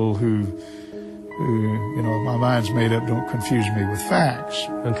of people who, my mind's made up, don't confuse me with facts.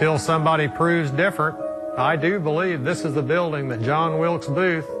 Until somebody proves different, I do believe this is the building that John Wilkes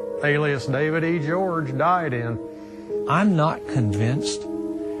Booth, alias David E. George, died in. I'm not convinced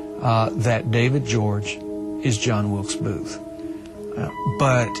that David George is John Wilkes Booth.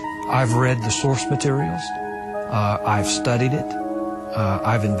 But I've read the source materials, I've studied it,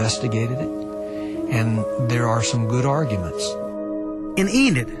 I've investigated it, and there are some good arguments. In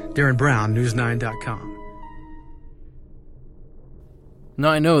Enid, Darren Brown, News9.com. Now,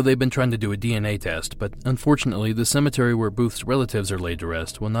 I know they've been trying to do a DNA test, but unfortunately the cemetery where Booth's relatives are laid to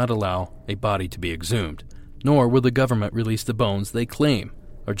rest will not allow a body to be exhumed, nor will the government release the bones they claim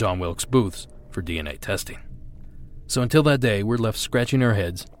are John Wilkes Booth's for DNA testing. So until that day, we're left scratching our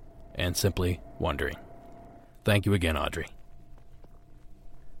heads and simply wondering. Thank you again, Audrey.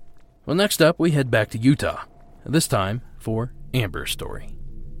 Well, next up, we head back to Utah, this time for Amber's story.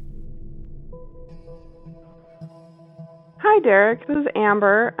 Hi, Derek. This is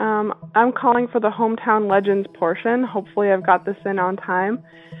Amber. I'm calling for the Hometown Legends portion. Hopefully I've got this in on time.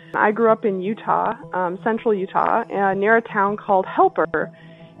 I grew up in Utah, central Utah, near a town called Helper.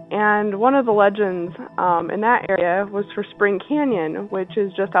 And one of the legends in that area was for Spring Canyon, which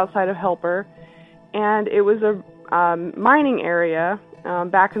is just outside of Helper. And it was a mining area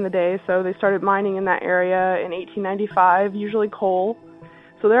back in the day, so they started mining in that area in 1895, usually coal.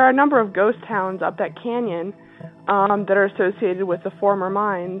 So there are a number of ghost towns up that canyon that are associated with the former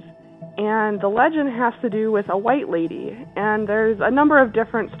mines. And the legend has to do with a white lady. And there's a number of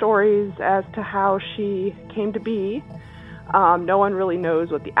different stories as to how she came to be. No one really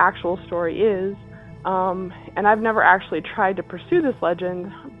knows what the actual story is. And I've never actually tried to pursue this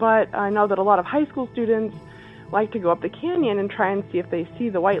legend, but I know that a lot of high school students like to go up the canyon and try and see if they see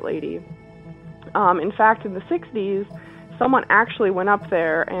the white lady. In fact, in the 60s, someone actually went up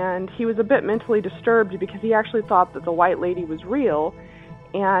there, and he was a bit mentally disturbed because he actually thought that the white lady was real.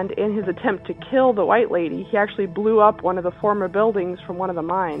 And in his attempt to kill the white lady, he actually blew up one of the former buildings from one of the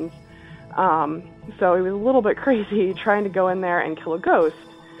mines. So he was a little bit crazy trying to go in there and kill a ghost.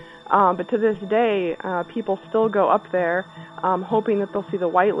 But to this day, people still go up there hoping that they'll see the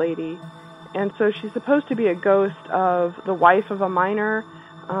White Lady. And so she's supposed to be a ghost of the wife of a miner.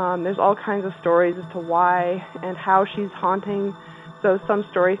 There's all kinds of stories as to why and how she's haunting. So some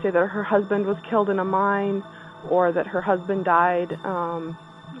stories say that her husband was killed in a mine, or that her husband died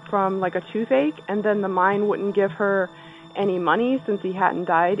from like a toothache, and then the mine wouldn't give her any money since he hadn't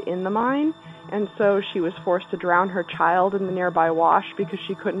died in the mine. And so she was forced to drown her child in the nearby wash because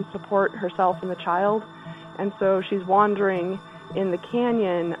she couldn't support herself and the child. And so she's wandering in the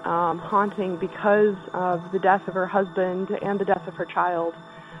canyon, haunting because of the death of her husband and the death of her child.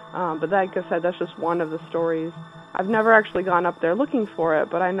 But like I said, that's just one of the stories. I've never actually gone up there looking for it,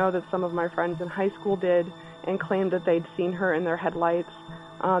 but I know that some of my friends in high school did and claimed that they'd seen her in their headlights.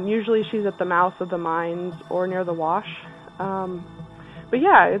 Usually she's at the mouth of the mines or near the wash. But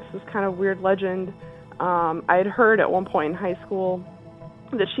yeah, it's this kind of weird legend. I had heard at one point in high school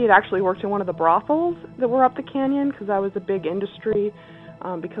that she had actually worked in one of the brothels that were up the canyon, because that was a big industry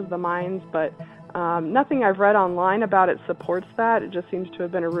because of the mines. But nothing I've read online about it supports that. It just seems to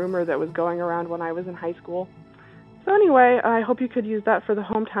have been a rumor that was going around when I was in high school. So anyway, I hope you could use that for the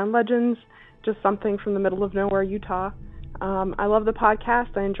hometown legends, just something from the middle of nowhere, Utah. I love the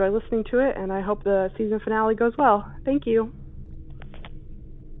podcast. I enjoy listening to it, and I hope the season finale goes well. Thank you.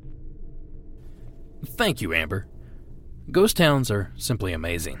 Thank you, Amber. Ghost towns are simply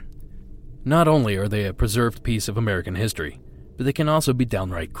amazing. Not only are they a preserved piece of American history, but they can also be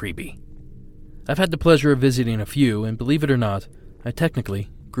downright creepy. I've had the pleasure of visiting a few, and believe it or not, I technically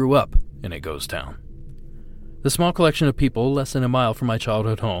grew up in a ghost town. The small collection of people less than a mile from my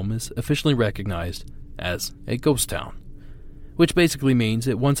childhood home is officially recognized as a ghost town, which basically means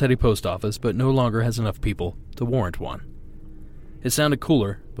it once had a post office but no longer has enough people to warrant one. It sounded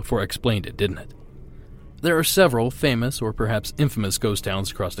cooler before I explained it, didn't it? There are several famous or perhaps infamous ghost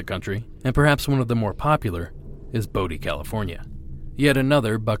towns across the country, and perhaps one of the more popular is Bodie, California. Yet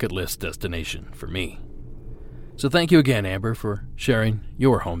another bucket list destination for me. So thank you again, Amber, for sharing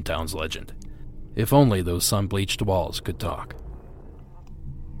your hometown's legend. If only those sun-bleached walls could talk.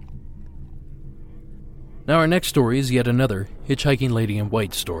 Now our next story is yet another hitchhiking lady in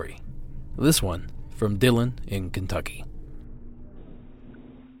white story. This one from Dylan in Kentucky.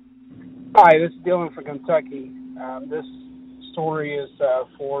 Hi, this is Dylan from Kentucky. This story is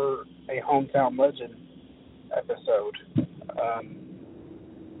for a hometown legend episode.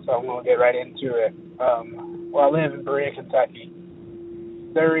 So I'm going to get right into it. Well, I live in Berea, Kentucky.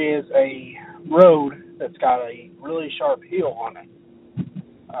 There is a road that's got a really sharp hill on it.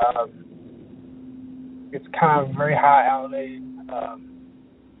 It's kind of very high elevated,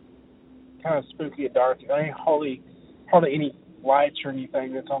 kind of spooky and dark. There ain't hardly any lights or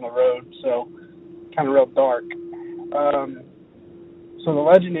anything that's on the road, so kind of real dark. So the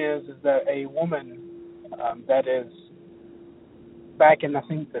legend is that a woman that is back in, I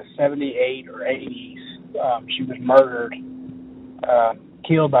think, the 78 or 80s, she was murdered,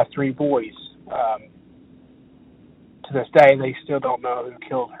 killed by 3 boys. To this day, they still don't know who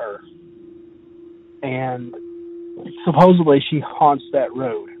killed her. And supposedly she haunts that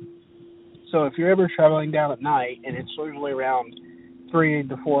road. So if you're ever traveling down at night, and it's usually around 3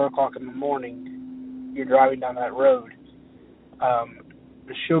 to 4 o'clock in the morning, you're driving down that road,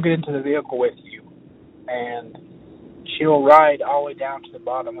 she'll get into the vehicle with you, and she'll ride all the way down to the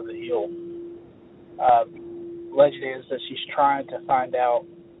bottom of the hill. Legend is that she's trying to find out,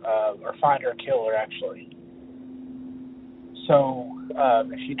 or find her killer, actually. So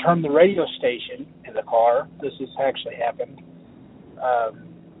if you turn the radio station in the car, this has actually happened,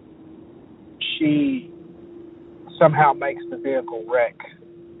 she somehow makes the vehicle wreck,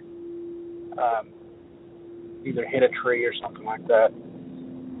 either hit a tree or something like that.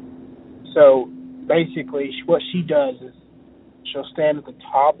 So basically what she does is she'll stand at the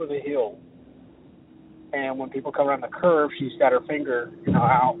top of the hill, and when people come around the curve, she's got her finger,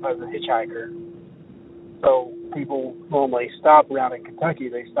 out as a hitchhiker. So people normally stop around in Kentucky.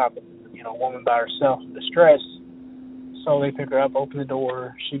 They stop at, a woman by herself in distress. So they pick her up, open the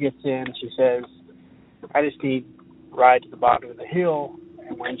door. She gets in. She says, I just need to ride to the bottom of the hill.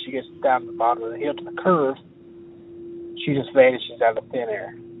 And when she gets down to the bottom of the hill to the curve, she just vanishes out of thin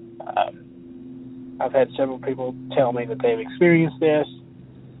air. I've had several people tell me that they've experienced this.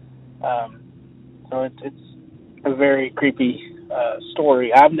 So it's a very creepy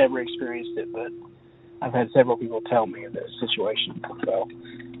story. I've never experienced it, but I've had several people tell me of this situation. So,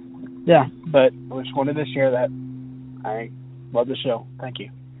 yeah, but I just wanted to share that. I love the show. Thank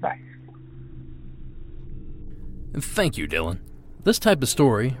you. Bye. Thank you, Dylan. This type of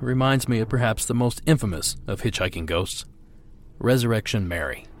story reminds me of perhaps the most infamous of hitchhiking ghosts, Resurrection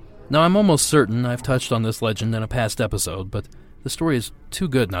Mary. Now, I'm almost certain I've touched on this legend in a past episode, but the story is too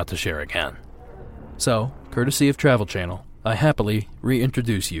good not to share again. So, courtesy of Travel Channel, I happily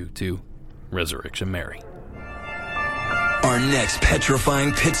reintroduce you to Resurrection Mary. Our next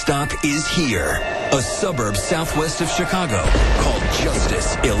petrifying pit stop is here, a suburb southwest of Chicago called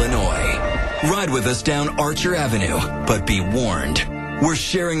Justice, Illinois. Ride with us down Archer Avenue, but be warned, we're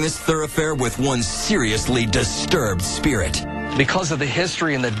sharing this thoroughfare with one seriously disturbed spirit. Because of the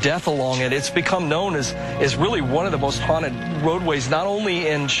history and the death along it, it's become known as really one of the most haunted roadways, not only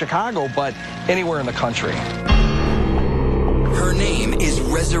in Chicago, but anywhere in the country. Her name is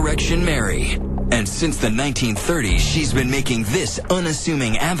Resurrection Mary, and since the 1930s, she's been making this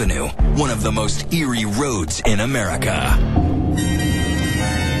unassuming avenue one of the most eerie roads in America.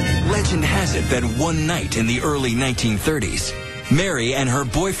 Legend has it that one night in the early 1930s, Mary and her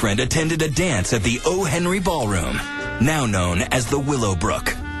boyfriend attended a dance at the O. Henry Ballroom, now known as the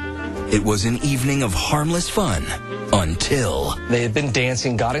Willowbrook. It was an evening of harmless fun until... They had been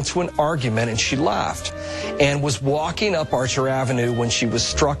dancing, got into an argument, and she left and was walking up Archer Avenue when she was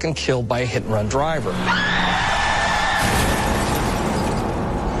struck and killed by a hit-and-run driver.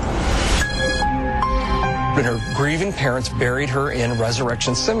 And her grieving parents buried her in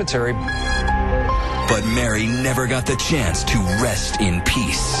Resurrection Cemetery. But Mary never got the chance to rest in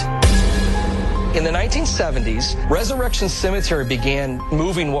peace. In the 1970s, Resurrection Cemetery began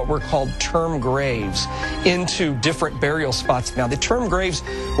moving what were called term graves into different burial spots. Now, the term graves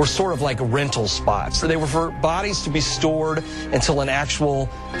were sort of like rental spots. They were for bodies to be stored until an actual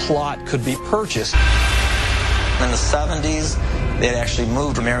plot could be purchased. In the 70s, they had actually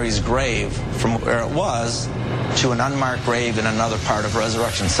moved Mary's grave from where it was to an unmarked grave in another part of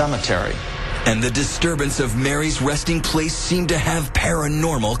Resurrection Cemetery. And the disturbance of Mary's resting place seemed to have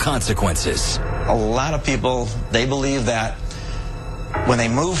paranormal consequences. A lot of people, they believe that when they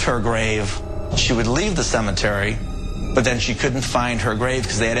moved her grave, she would leave the cemetery, but then she couldn't find her grave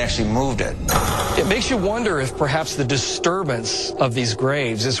because they had actually moved it. It makes you wonder if perhaps the disturbance of these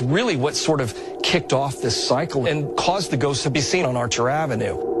graves is really what sort of kicked off this cycle and caused the ghosts to be seen on Archer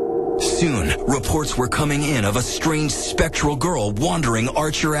Avenue. Soon, reports were coming in of a strange spectral girl wandering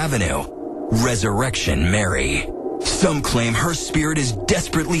Archer Avenue. Resurrection Mary. Some claim her spirit is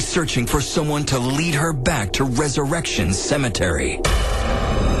desperately searching for someone to lead her back to Resurrection Cemetery.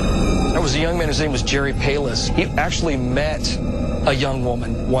 There was a young man, his name was Jerry Palis. He actually met a young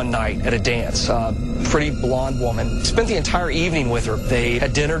woman one night at a dance, a pretty blonde woman. Spent the entire evening with her. They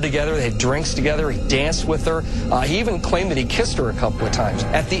had dinner together, they had drinks together, he danced with her. He even claimed that he kissed her a couple of times.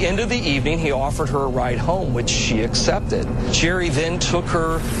 At the end of the evening, he offered her a ride home, which she accepted. Jerry then took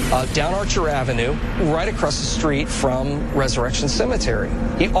her down Archer Avenue, right across the street from Resurrection Cemetery.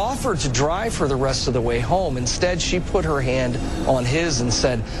 He offered to drive her the rest of the way home. Instead, she put her hand on his and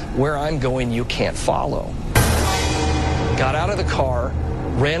said, "Where I'm going, you can't follow." Got out of the car,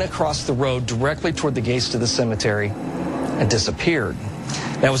 ran across the road directly toward the gates to the cemetery, and disappeared.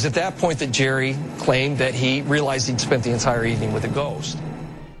 Now, it was at that point that Jerry claimed that he realized he'd spent the entire evening with a ghost.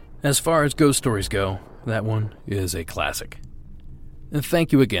 As far as ghost stories go, that one is a classic. And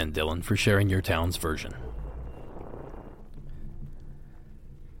thank you again, Dylan, for sharing your town's version.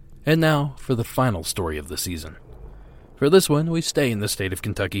 And now for the final story of the season. For this one, we stay in the state of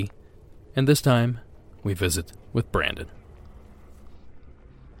Kentucky, and this time, we visit with Brandon.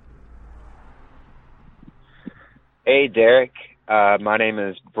 Hey, Derek. My name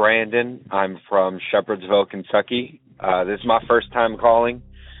is Brandon. I'm from Shepherdsville, Kentucky. This is my first time calling.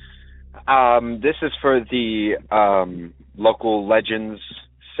 This is for the local legends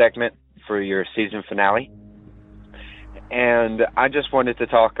segment for your season finale. And I just wanted to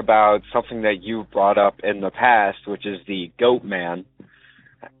talk about something that you brought up in the past, which is the Goat Man.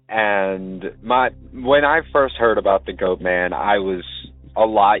 And when I first heard about the Goat Man, I was a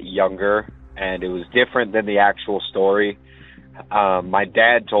lot younger, and it was different than the actual story. My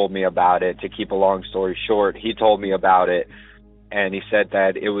dad told me about it. To keep a long story short, he told me about it, and he said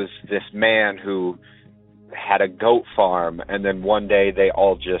that it was this man who had a goat farm, and then one day they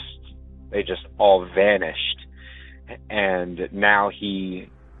just all vanished, and now he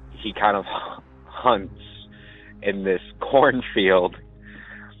kind of hunts in this cornfield.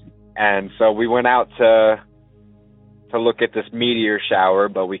 And so we went out to look at this meteor shower,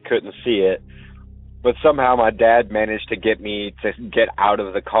 but we couldn't see it. But somehow my dad managed to get me to get out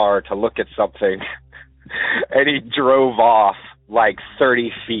of the car to look at something. And he drove off like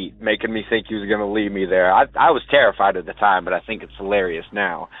 30 feet, making me think he was going to leave me there. I was terrified at the time, but I think it's hilarious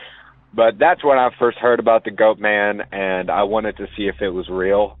now. But that's when I first heard about the Goat Man, and I wanted to see if it was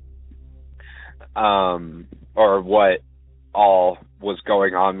real, or what all was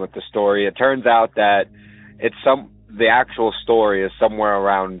going on with the story. It turns out that the actual story is somewhere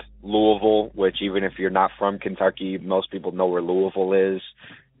around Louisville, which even if you're not from Kentucky, most people know where Louisville is.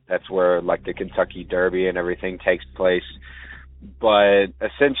 That's where like the Kentucky Derby and everything takes place. But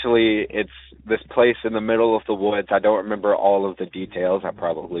essentially it's this place in the middle of the woods. I don't remember all of the details. I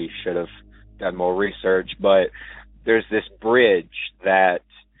probably should have done more research, but there's this bridge that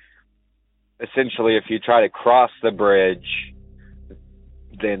essentially if you try to cross the bridge,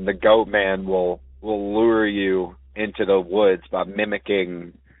 then the goat man will lure you into the woods by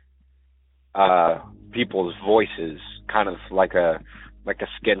mimicking people's voices, kind of like a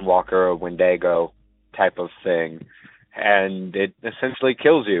skinwalker or Wendigo type of thing, and it essentially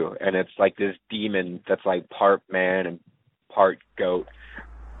kills you. And it's like this demon that's like part man and part goat,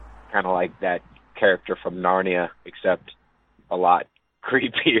 kind of like that character from Narnia, except a lot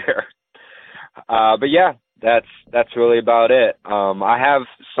creepier. But yeah, that's really about it. I have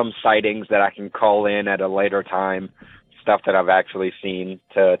some sightings that I can call in at a later time, stuff that I've actually seen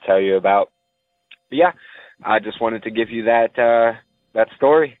to tell you about. But yeah, I just wanted to give you that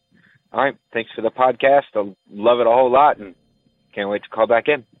story. All right, thanks for the podcast. I love it a whole lot and can't wait to call back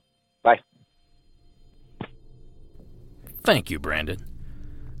in. Bye. Thank you, Brandon.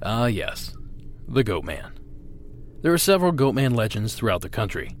 Yes, the Goat Man. There are several Goat Man legends throughout the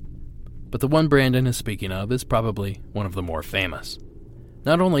country, but the one Brandon is speaking of is probably one of the more famous.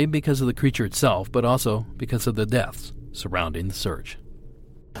 Not only because of the creature itself, but also because of the deaths surrounding the search.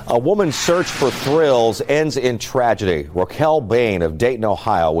 A woman's search for thrills ends in tragedy. Raquel Bain of Dayton,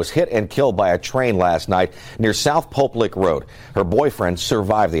 Ohio, was hit and killed by a train last night near South Pope Lick Road. Her boyfriend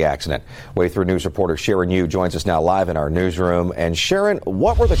survived the accident. Way Through News reporter Sharon Yu joins us now live in our newsroom. And Sharon,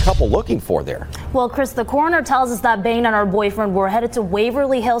 what were the couple looking for there? Well, Chris, the coroner tells us that Bain and her boyfriend were headed to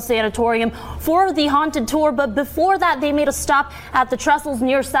Waverly Hills Sanatorium for the haunted tour. But before that, they made a stop at the Trestles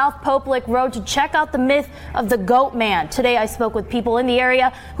near South Pope Lick Road to check out the myth of the Goat Man. Today, I spoke with people in the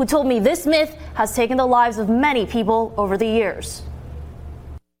area who told me this myth has taken the lives of many people over the years.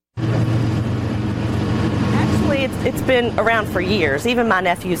 Actually, it's been around for years. Even my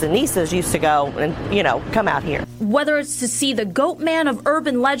nephews and nieces used to go and, come out here. Whether it's to see the Goat Man of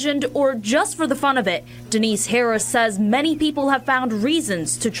urban legend or just for the fun of it, Denise Harris says many people have found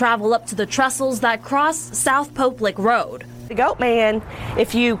reasons to travel up to the trestles that cross South Pope Lick Road. The Goat Man,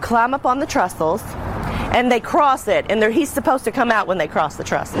 if you climb up on the trestles, and they cross it, and he's supposed to come out when they cross the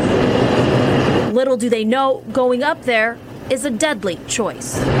trestle. Little do they know, going up there is a deadly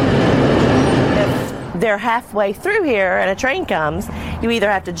choice. If they're halfway through here and a train comes, you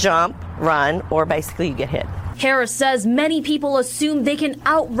either have to jump, run, or basically you get hit. Harris says many people assume they can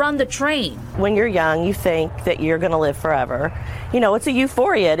outrun the train. When you're young, you think that you're going to live forever. It's a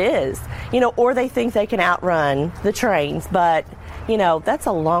euphoria, it is. Or they think they can outrun the trains, but, that's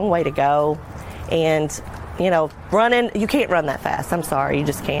a long way to go. And, running, you can't run that fast. I'm sorry, you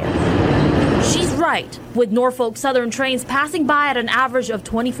just can't. She's right. With Norfolk Southern trains passing by at an average of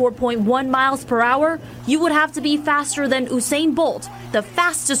 24.1 miles per hour, you would have to be faster than Usain Bolt, the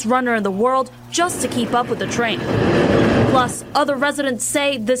fastest runner in the world, just to keep up with the train. Plus, other residents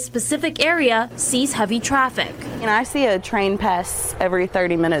say this specific area sees heavy traffic. I see a train pass every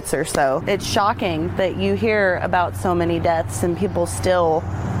 30 minutes or so. It's shocking that you hear about so many deaths and people still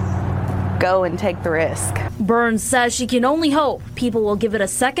go and take the risk. Burns says she can only hope people will give it a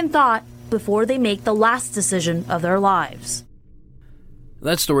second thought before they make the last decision of their lives.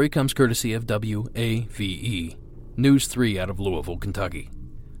 That story comes courtesy of WAVE, News 3 out of Louisville, Kentucky.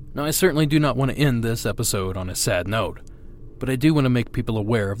 Now, I certainly do not want to end this episode on a sad note, but I do want to make people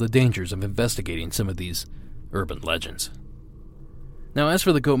aware of the dangers of investigating some of these urban legends. Now, as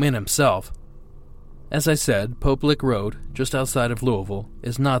for the Goat Man himself, as I said, Pope Lick Road, just outside of Louisville,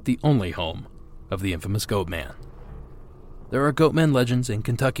 is not the only home of the infamous Goat Man. There are Goat Man legends in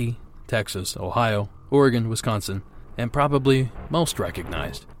Kentucky, Texas, Ohio, Oregon, Wisconsin, and probably most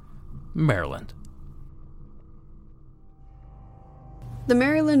recognized, Maryland. The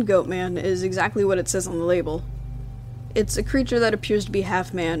Maryland Goat Man is exactly what it says on the label. It's a creature that appears to be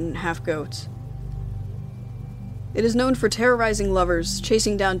half man and half goat. It is known for terrorizing lovers,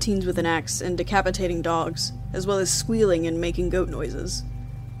 chasing down teens with an axe, and decapitating dogs, as well as squealing and making goat noises.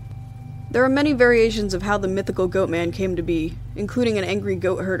 There are many variations of how the mythical Goat Man came to be, including an angry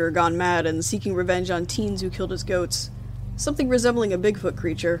goat herder gone mad and seeking revenge on teens who killed his goats, something resembling a Bigfoot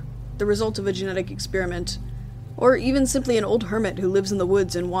creature, the result of a genetic experiment, or even simply an old hermit who lives in the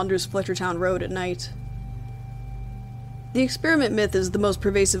woods and wanders Fletchertown Road at night. The experiment myth is the most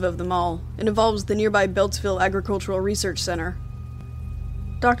pervasive of them all, and involves the nearby Beltsville Agricultural Research Center.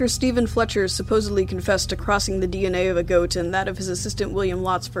 Dr. Stephen Fletcher supposedly confessed to crossing the DNA of a goat and that of his assistant William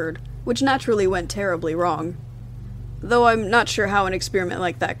Lotsford, which naturally went terribly wrong. Though I'm not sure how an experiment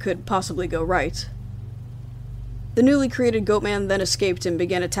like that could possibly go right. The newly created Goatman then escaped and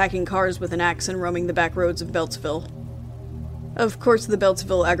began attacking cars with an axe and roaming the back roads of Beltsville. Of course, the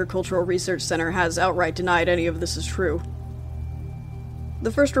Beltsville Agricultural Research Center has outright denied any of this is true.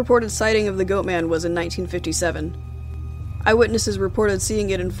 The first reported sighting of the Goatman was in 1957. Eyewitnesses reported seeing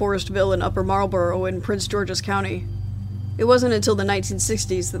it in Forestville and Upper Marlboro in Prince George's County. It wasn't until the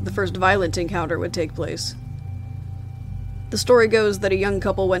 1960s that the first violent encounter would take place. The story goes that a young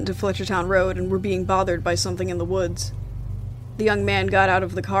couple went to Fletchertown Road and were being bothered by something in the woods. The young man got out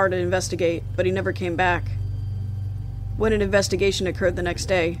of the car to investigate, but he never came back. When an investigation occurred the next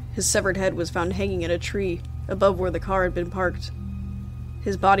day, his severed head was found hanging in a tree above where the car had been parked.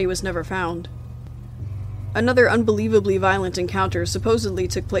 His body was never found. Another unbelievably violent encounter supposedly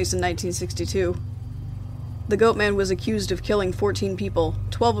took place in 1962. The Goatman was accused of killing 14 people,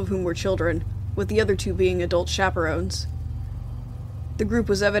 12 of whom were children, with the other 2 being adult chaperones. The group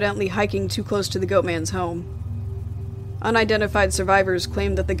was evidently hiking too close to the Goatman's home. Unidentified survivors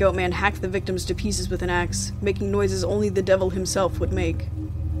claimed that the Goatman hacked the victims to pieces with an axe, making noises only the devil himself would make.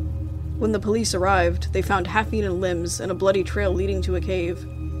 When the police arrived, they found half-eaten limbs and a bloody trail leading to a cave.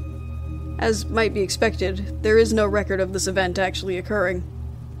 As might be expected, there is no record of this event actually occurring.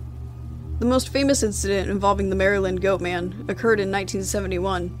 The most famous incident involving the Maryland Goatman occurred in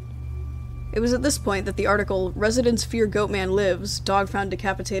 1971. It was at this point that the article, "Residents Fear Goatman Lives, Dog Found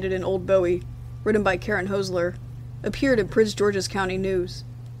Decapitated in Old Bowie," written by Karen Hosler, appeared in Prince George's County News.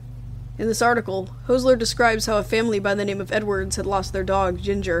 In this article, Hosler describes how a family by the name of Edwards had lost their dog,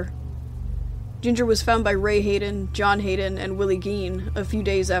 Ginger. Ginger was found by Ray Hayden, John Hayden, and Willie Gein a few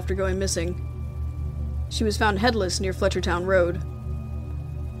days after going missing. She was found headless near Fletchertown Road.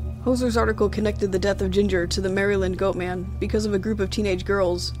 Hosler's article connected the death of Ginger to the Maryland Goatman because of a group of teenage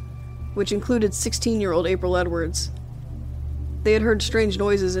girls, which included 16-year-old April Edwards. They had heard strange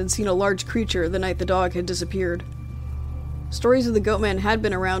noises and seen a large creature the night the dog had disappeared. Stories of the Goatman had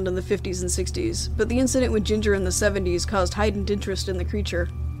been around in the 50s and 60s, but the incident with Ginger in the 70s caused heightened interest in the creature.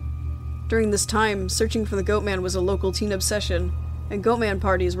 During this time, searching for the Goatman was a local teen obsession, and Goatman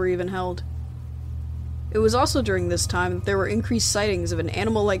parties were even held. It was also during this time that there were increased sightings of an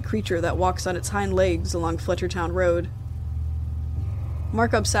animal-like creature that walks on its hind legs along Fletchertown Road.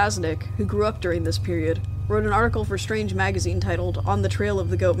 Mark Obsasnik, who grew up during this period, wrote an article for Strange magazine titled "On the Trail of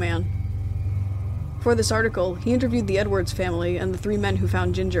the Goatman." For this article, he interviewed the Edwards family and the 3 men who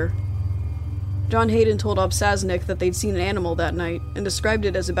found Ginger. John Hayden told Obsasnik that they'd seen an animal that night, and described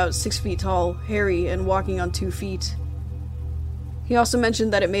it as about 6 feet tall, hairy, and walking on 2 feet. He also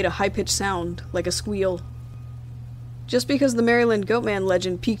mentioned that it made a high-pitched sound, like a squeal. Just because the Maryland Goatman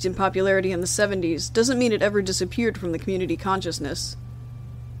legend peaked in popularity in the 70s doesn't mean it ever disappeared from the community consciousness.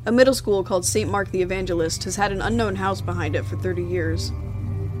 A middle school called St. Mark the Evangelist has had an unknown house behind it for 30 years.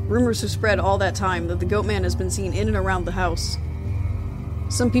 Rumors have spread all that time that the Goatman has been seen in and around the house.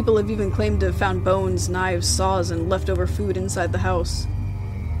 Some people have even claimed to have found bones, knives, saws, and leftover food inside the house.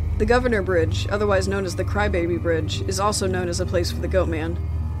 The Governor Bridge, otherwise known as the Crybaby Bridge, is also known as a place for the Goatman.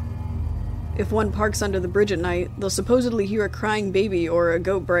 If one parks under the bridge at night, they'll supposedly hear a crying baby or a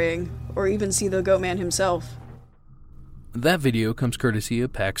goat braying, or even see the Goatman himself. That video comes courtesy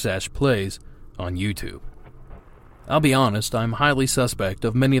of Packsash Plays on YouTube. I'll be honest, I'm highly suspect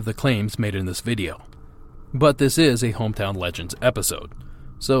of many of the claims made in this video. But this is a Hometown Legends episode,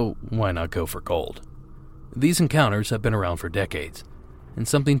 so why not go for gold? These encounters have been around for decades, and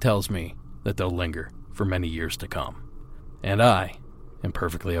something tells me that they'll linger for many years to come. And I am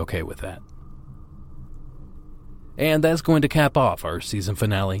perfectly okay with that. And that's going to cap off our season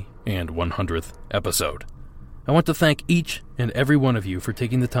finale and 100th episode. I want to thank each and every one of you for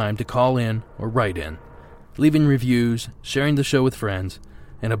taking the time to call in or write in, leaving reviews, sharing the show with friends,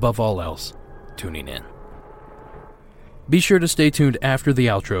 and above all else, tuning in. Be sure to stay tuned after the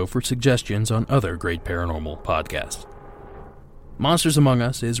outro for suggestions on other great paranormal podcasts. Monsters Among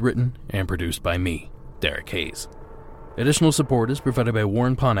Us is written and produced by me, Derek Hayes. Additional support is provided by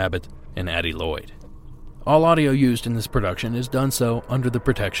Warren Pon Abbott and Addie Lloyd. All audio used in this production is done so under the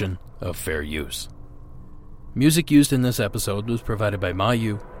protection of fair use. Music used in this episode was provided by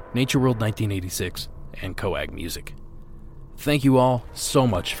Mayu, Nature World 1986, and Coag Music. Thank you all so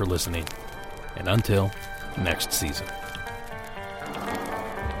much for listening, and until next season.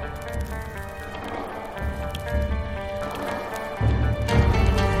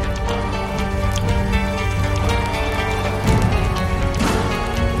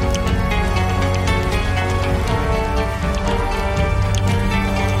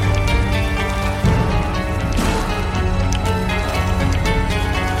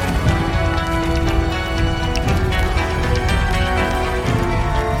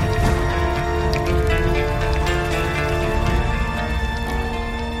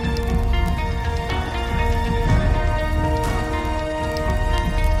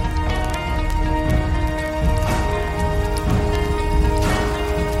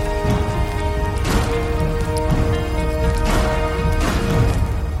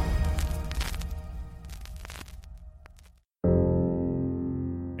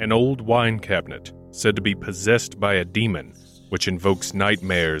 An old wine cabinet said to be possessed by a demon, which invokes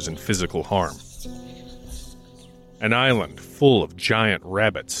nightmares and physical harm. An island full of giant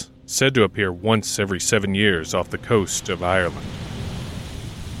rabbits, said to appear once every 7 years off the coast of Ireland.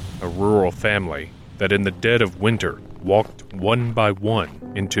 A rural family that in the dead of winter walked one by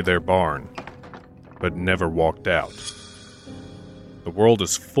one into their barn, but never walked out. The world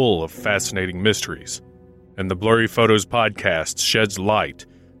is full of fascinating mysteries, and the Blurry Photos podcast sheds light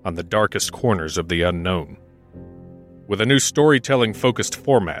on the darkest corners of the unknown. With a new storytelling-focused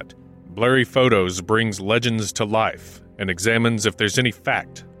format, Blurry Photos brings legends to life and examines if there's any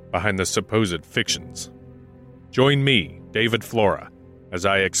fact behind the supposed fictions. Join me, David Flora, as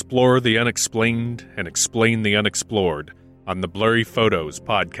I explore the unexplained and explain the unexplored on the Blurry Photos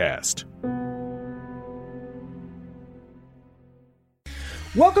podcast.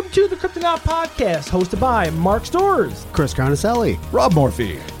 Welcome to the Cryptonaut Podcast, hosted by Mark Storrs, Chris Carnicelli, Rob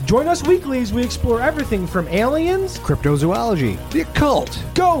Morphy. Join us weekly as we explore everything from aliens, cryptozoology, the occult,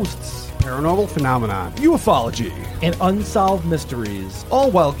 ghosts, paranormal phenomenon, ufology, and unsolved mysteries.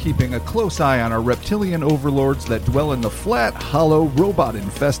 All while keeping a close eye on our reptilian overlords that dwell in the flat, hollow,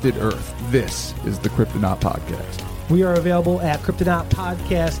 robot-infested Earth. This is the Cryptonaut Podcast. We are available at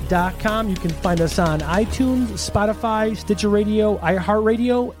CryptonautPodcast.com. You can find us on iTunes, Spotify, Stitcher Radio,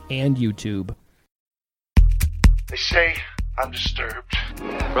 iHeartRadio, and YouTube. They say I'm disturbed.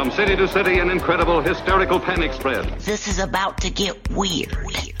 From city to city, an incredible hysterical panic spread. This is about to get weird.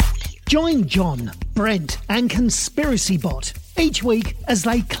 Join John, Brent, and Conspiracy Bot each week as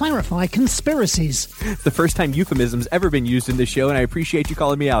they clarify conspiracies. It's the first time euphemism's ever been used in this show, and I appreciate you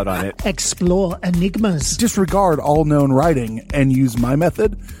calling me out on it. Explore enigmas. Disregard all known writing and use my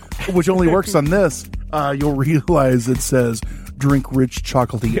method, which only works on this. You'll realize it says, drink rich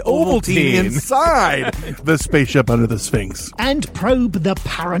chocolatey Ovaltine inside the spaceship under the Sphinx. And probe the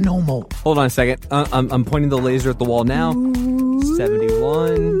paranormal. Hold on a second. I'm pointing the laser at the wall now.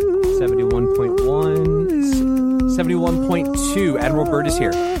 71, 71.1... 71.2. Admiral Byrd is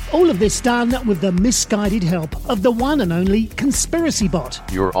here. All of this done with the misguided help of the one and only Conspiracy Bot.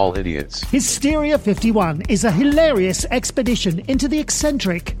 You're all idiots. Hysteria 51 is a hilarious expedition into the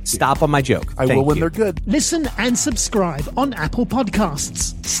eccentric. Stop on my joke. I will when they're good. Listen and subscribe on Apple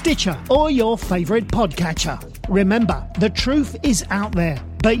Podcasts, Stitcher, or your favorite podcatcher. Remember, the truth is out there,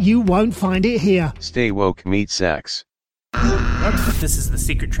 but you won't find it here. Stay woke, meet sex. This is the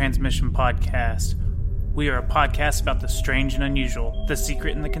Secret Transmission Podcast. We are a podcast about the strange and unusual, the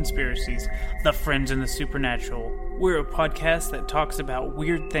secret and the conspiracies, the friends and the supernatural. We're a podcast that talks about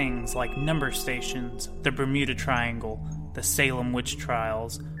weird things like number stations, the Bermuda Triangle, the Salem witch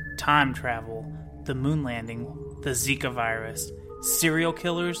trials, time travel, the moon landing, the Zika virus, serial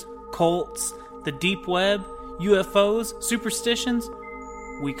killers, cults, the deep web, UFOs, superstitions.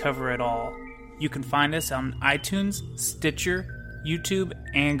 We cover it all. You can find us on iTunes, Stitcher, YouTube,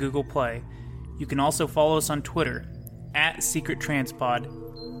 and Google Play. You can also follow us on Twitter, at Secret Transpod,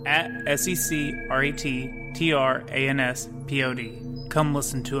 at SecretTranspod. Come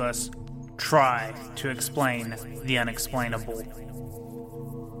listen to us try to explain the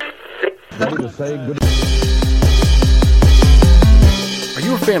unexplainable. Are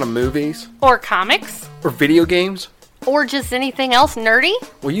you a fan of movies? Or comics? Or video games? Or just anything else nerdy?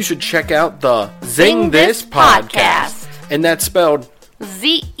 Well, you should check out the Zing This Podcast. And that's spelled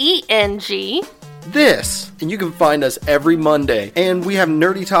ZENG. This. And you can find us every Monday. And we have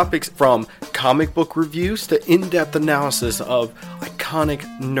nerdy topics from comic book reviews to in-depth analysis of iconic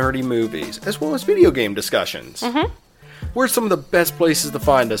nerdy movies, as well as video game discussions. Mm-hmm. Where's some of the best places to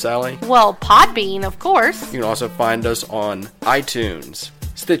find us, Allie? Well, Podbean, of course. You can also find us on iTunes,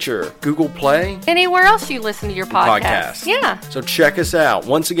 Stitcher, Google Play. Anywhere else you listen to your podcast. Yeah. So check us out.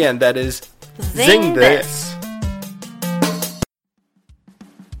 Once again, that is Zing This.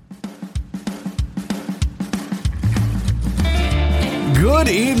 Good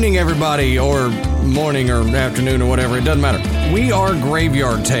evening, everybody, or morning, or afternoon, or whatever. It doesn't matter. We are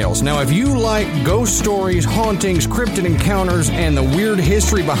Graveyard Tales. Now, if you like ghost stories, hauntings, cryptid encounters, and the weird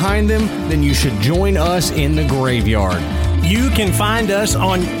history behind them, then you should join us in the graveyard. You can find us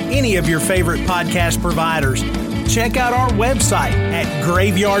on any of your favorite podcast providers. Check out our website at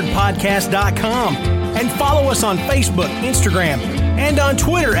graveyardpodcast.com and follow us on Facebook, Instagram, and on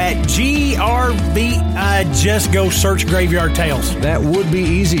Twitter at GRV. Just go search Graveyard Tales. That would be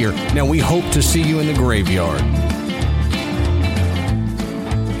easier. Now, we hope to see you in the graveyard.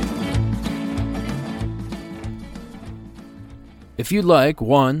 If you'd like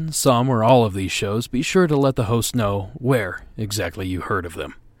one, some, or all of these shows, be sure to let the host know where exactly you heard of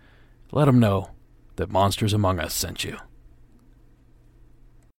them. Let them know that Monsters Among Us sent you.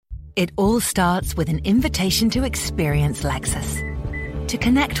 It all starts with an invitation to experience Lexus. To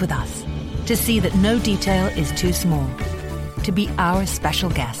connect with us. To see that no detail is too small. To be our special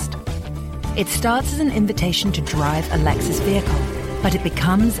guest. It starts as an invitation to drive a Lexus vehicle, but it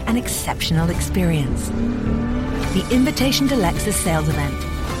becomes an exceptional experience. The Invitation to Lexus sales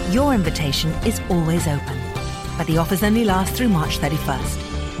event. Your invitation is always open, but the offers only last through March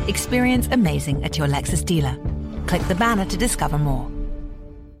 31st. Experience amazing at your Lexus dealer. Click the banner to discover more.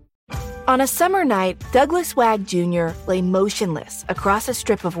 On a summer night, Douglas Wag Jr. lay motionless across a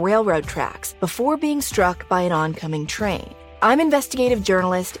strip of railroad tracks before being struck by an oncoming train. I'm investigative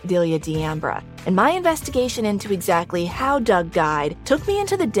journalist Delia D'Ambra, and my investigation into exactly how Doug died took me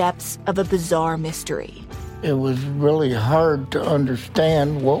into the depths of a bizarre mystery. It was really hard to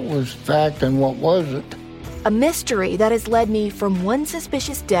understand what was fact and what wasn't. A mystery that has led me from one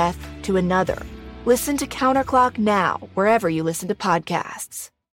suspicious death to another. Listen to Counterclock now, wherever you listen to podcasts.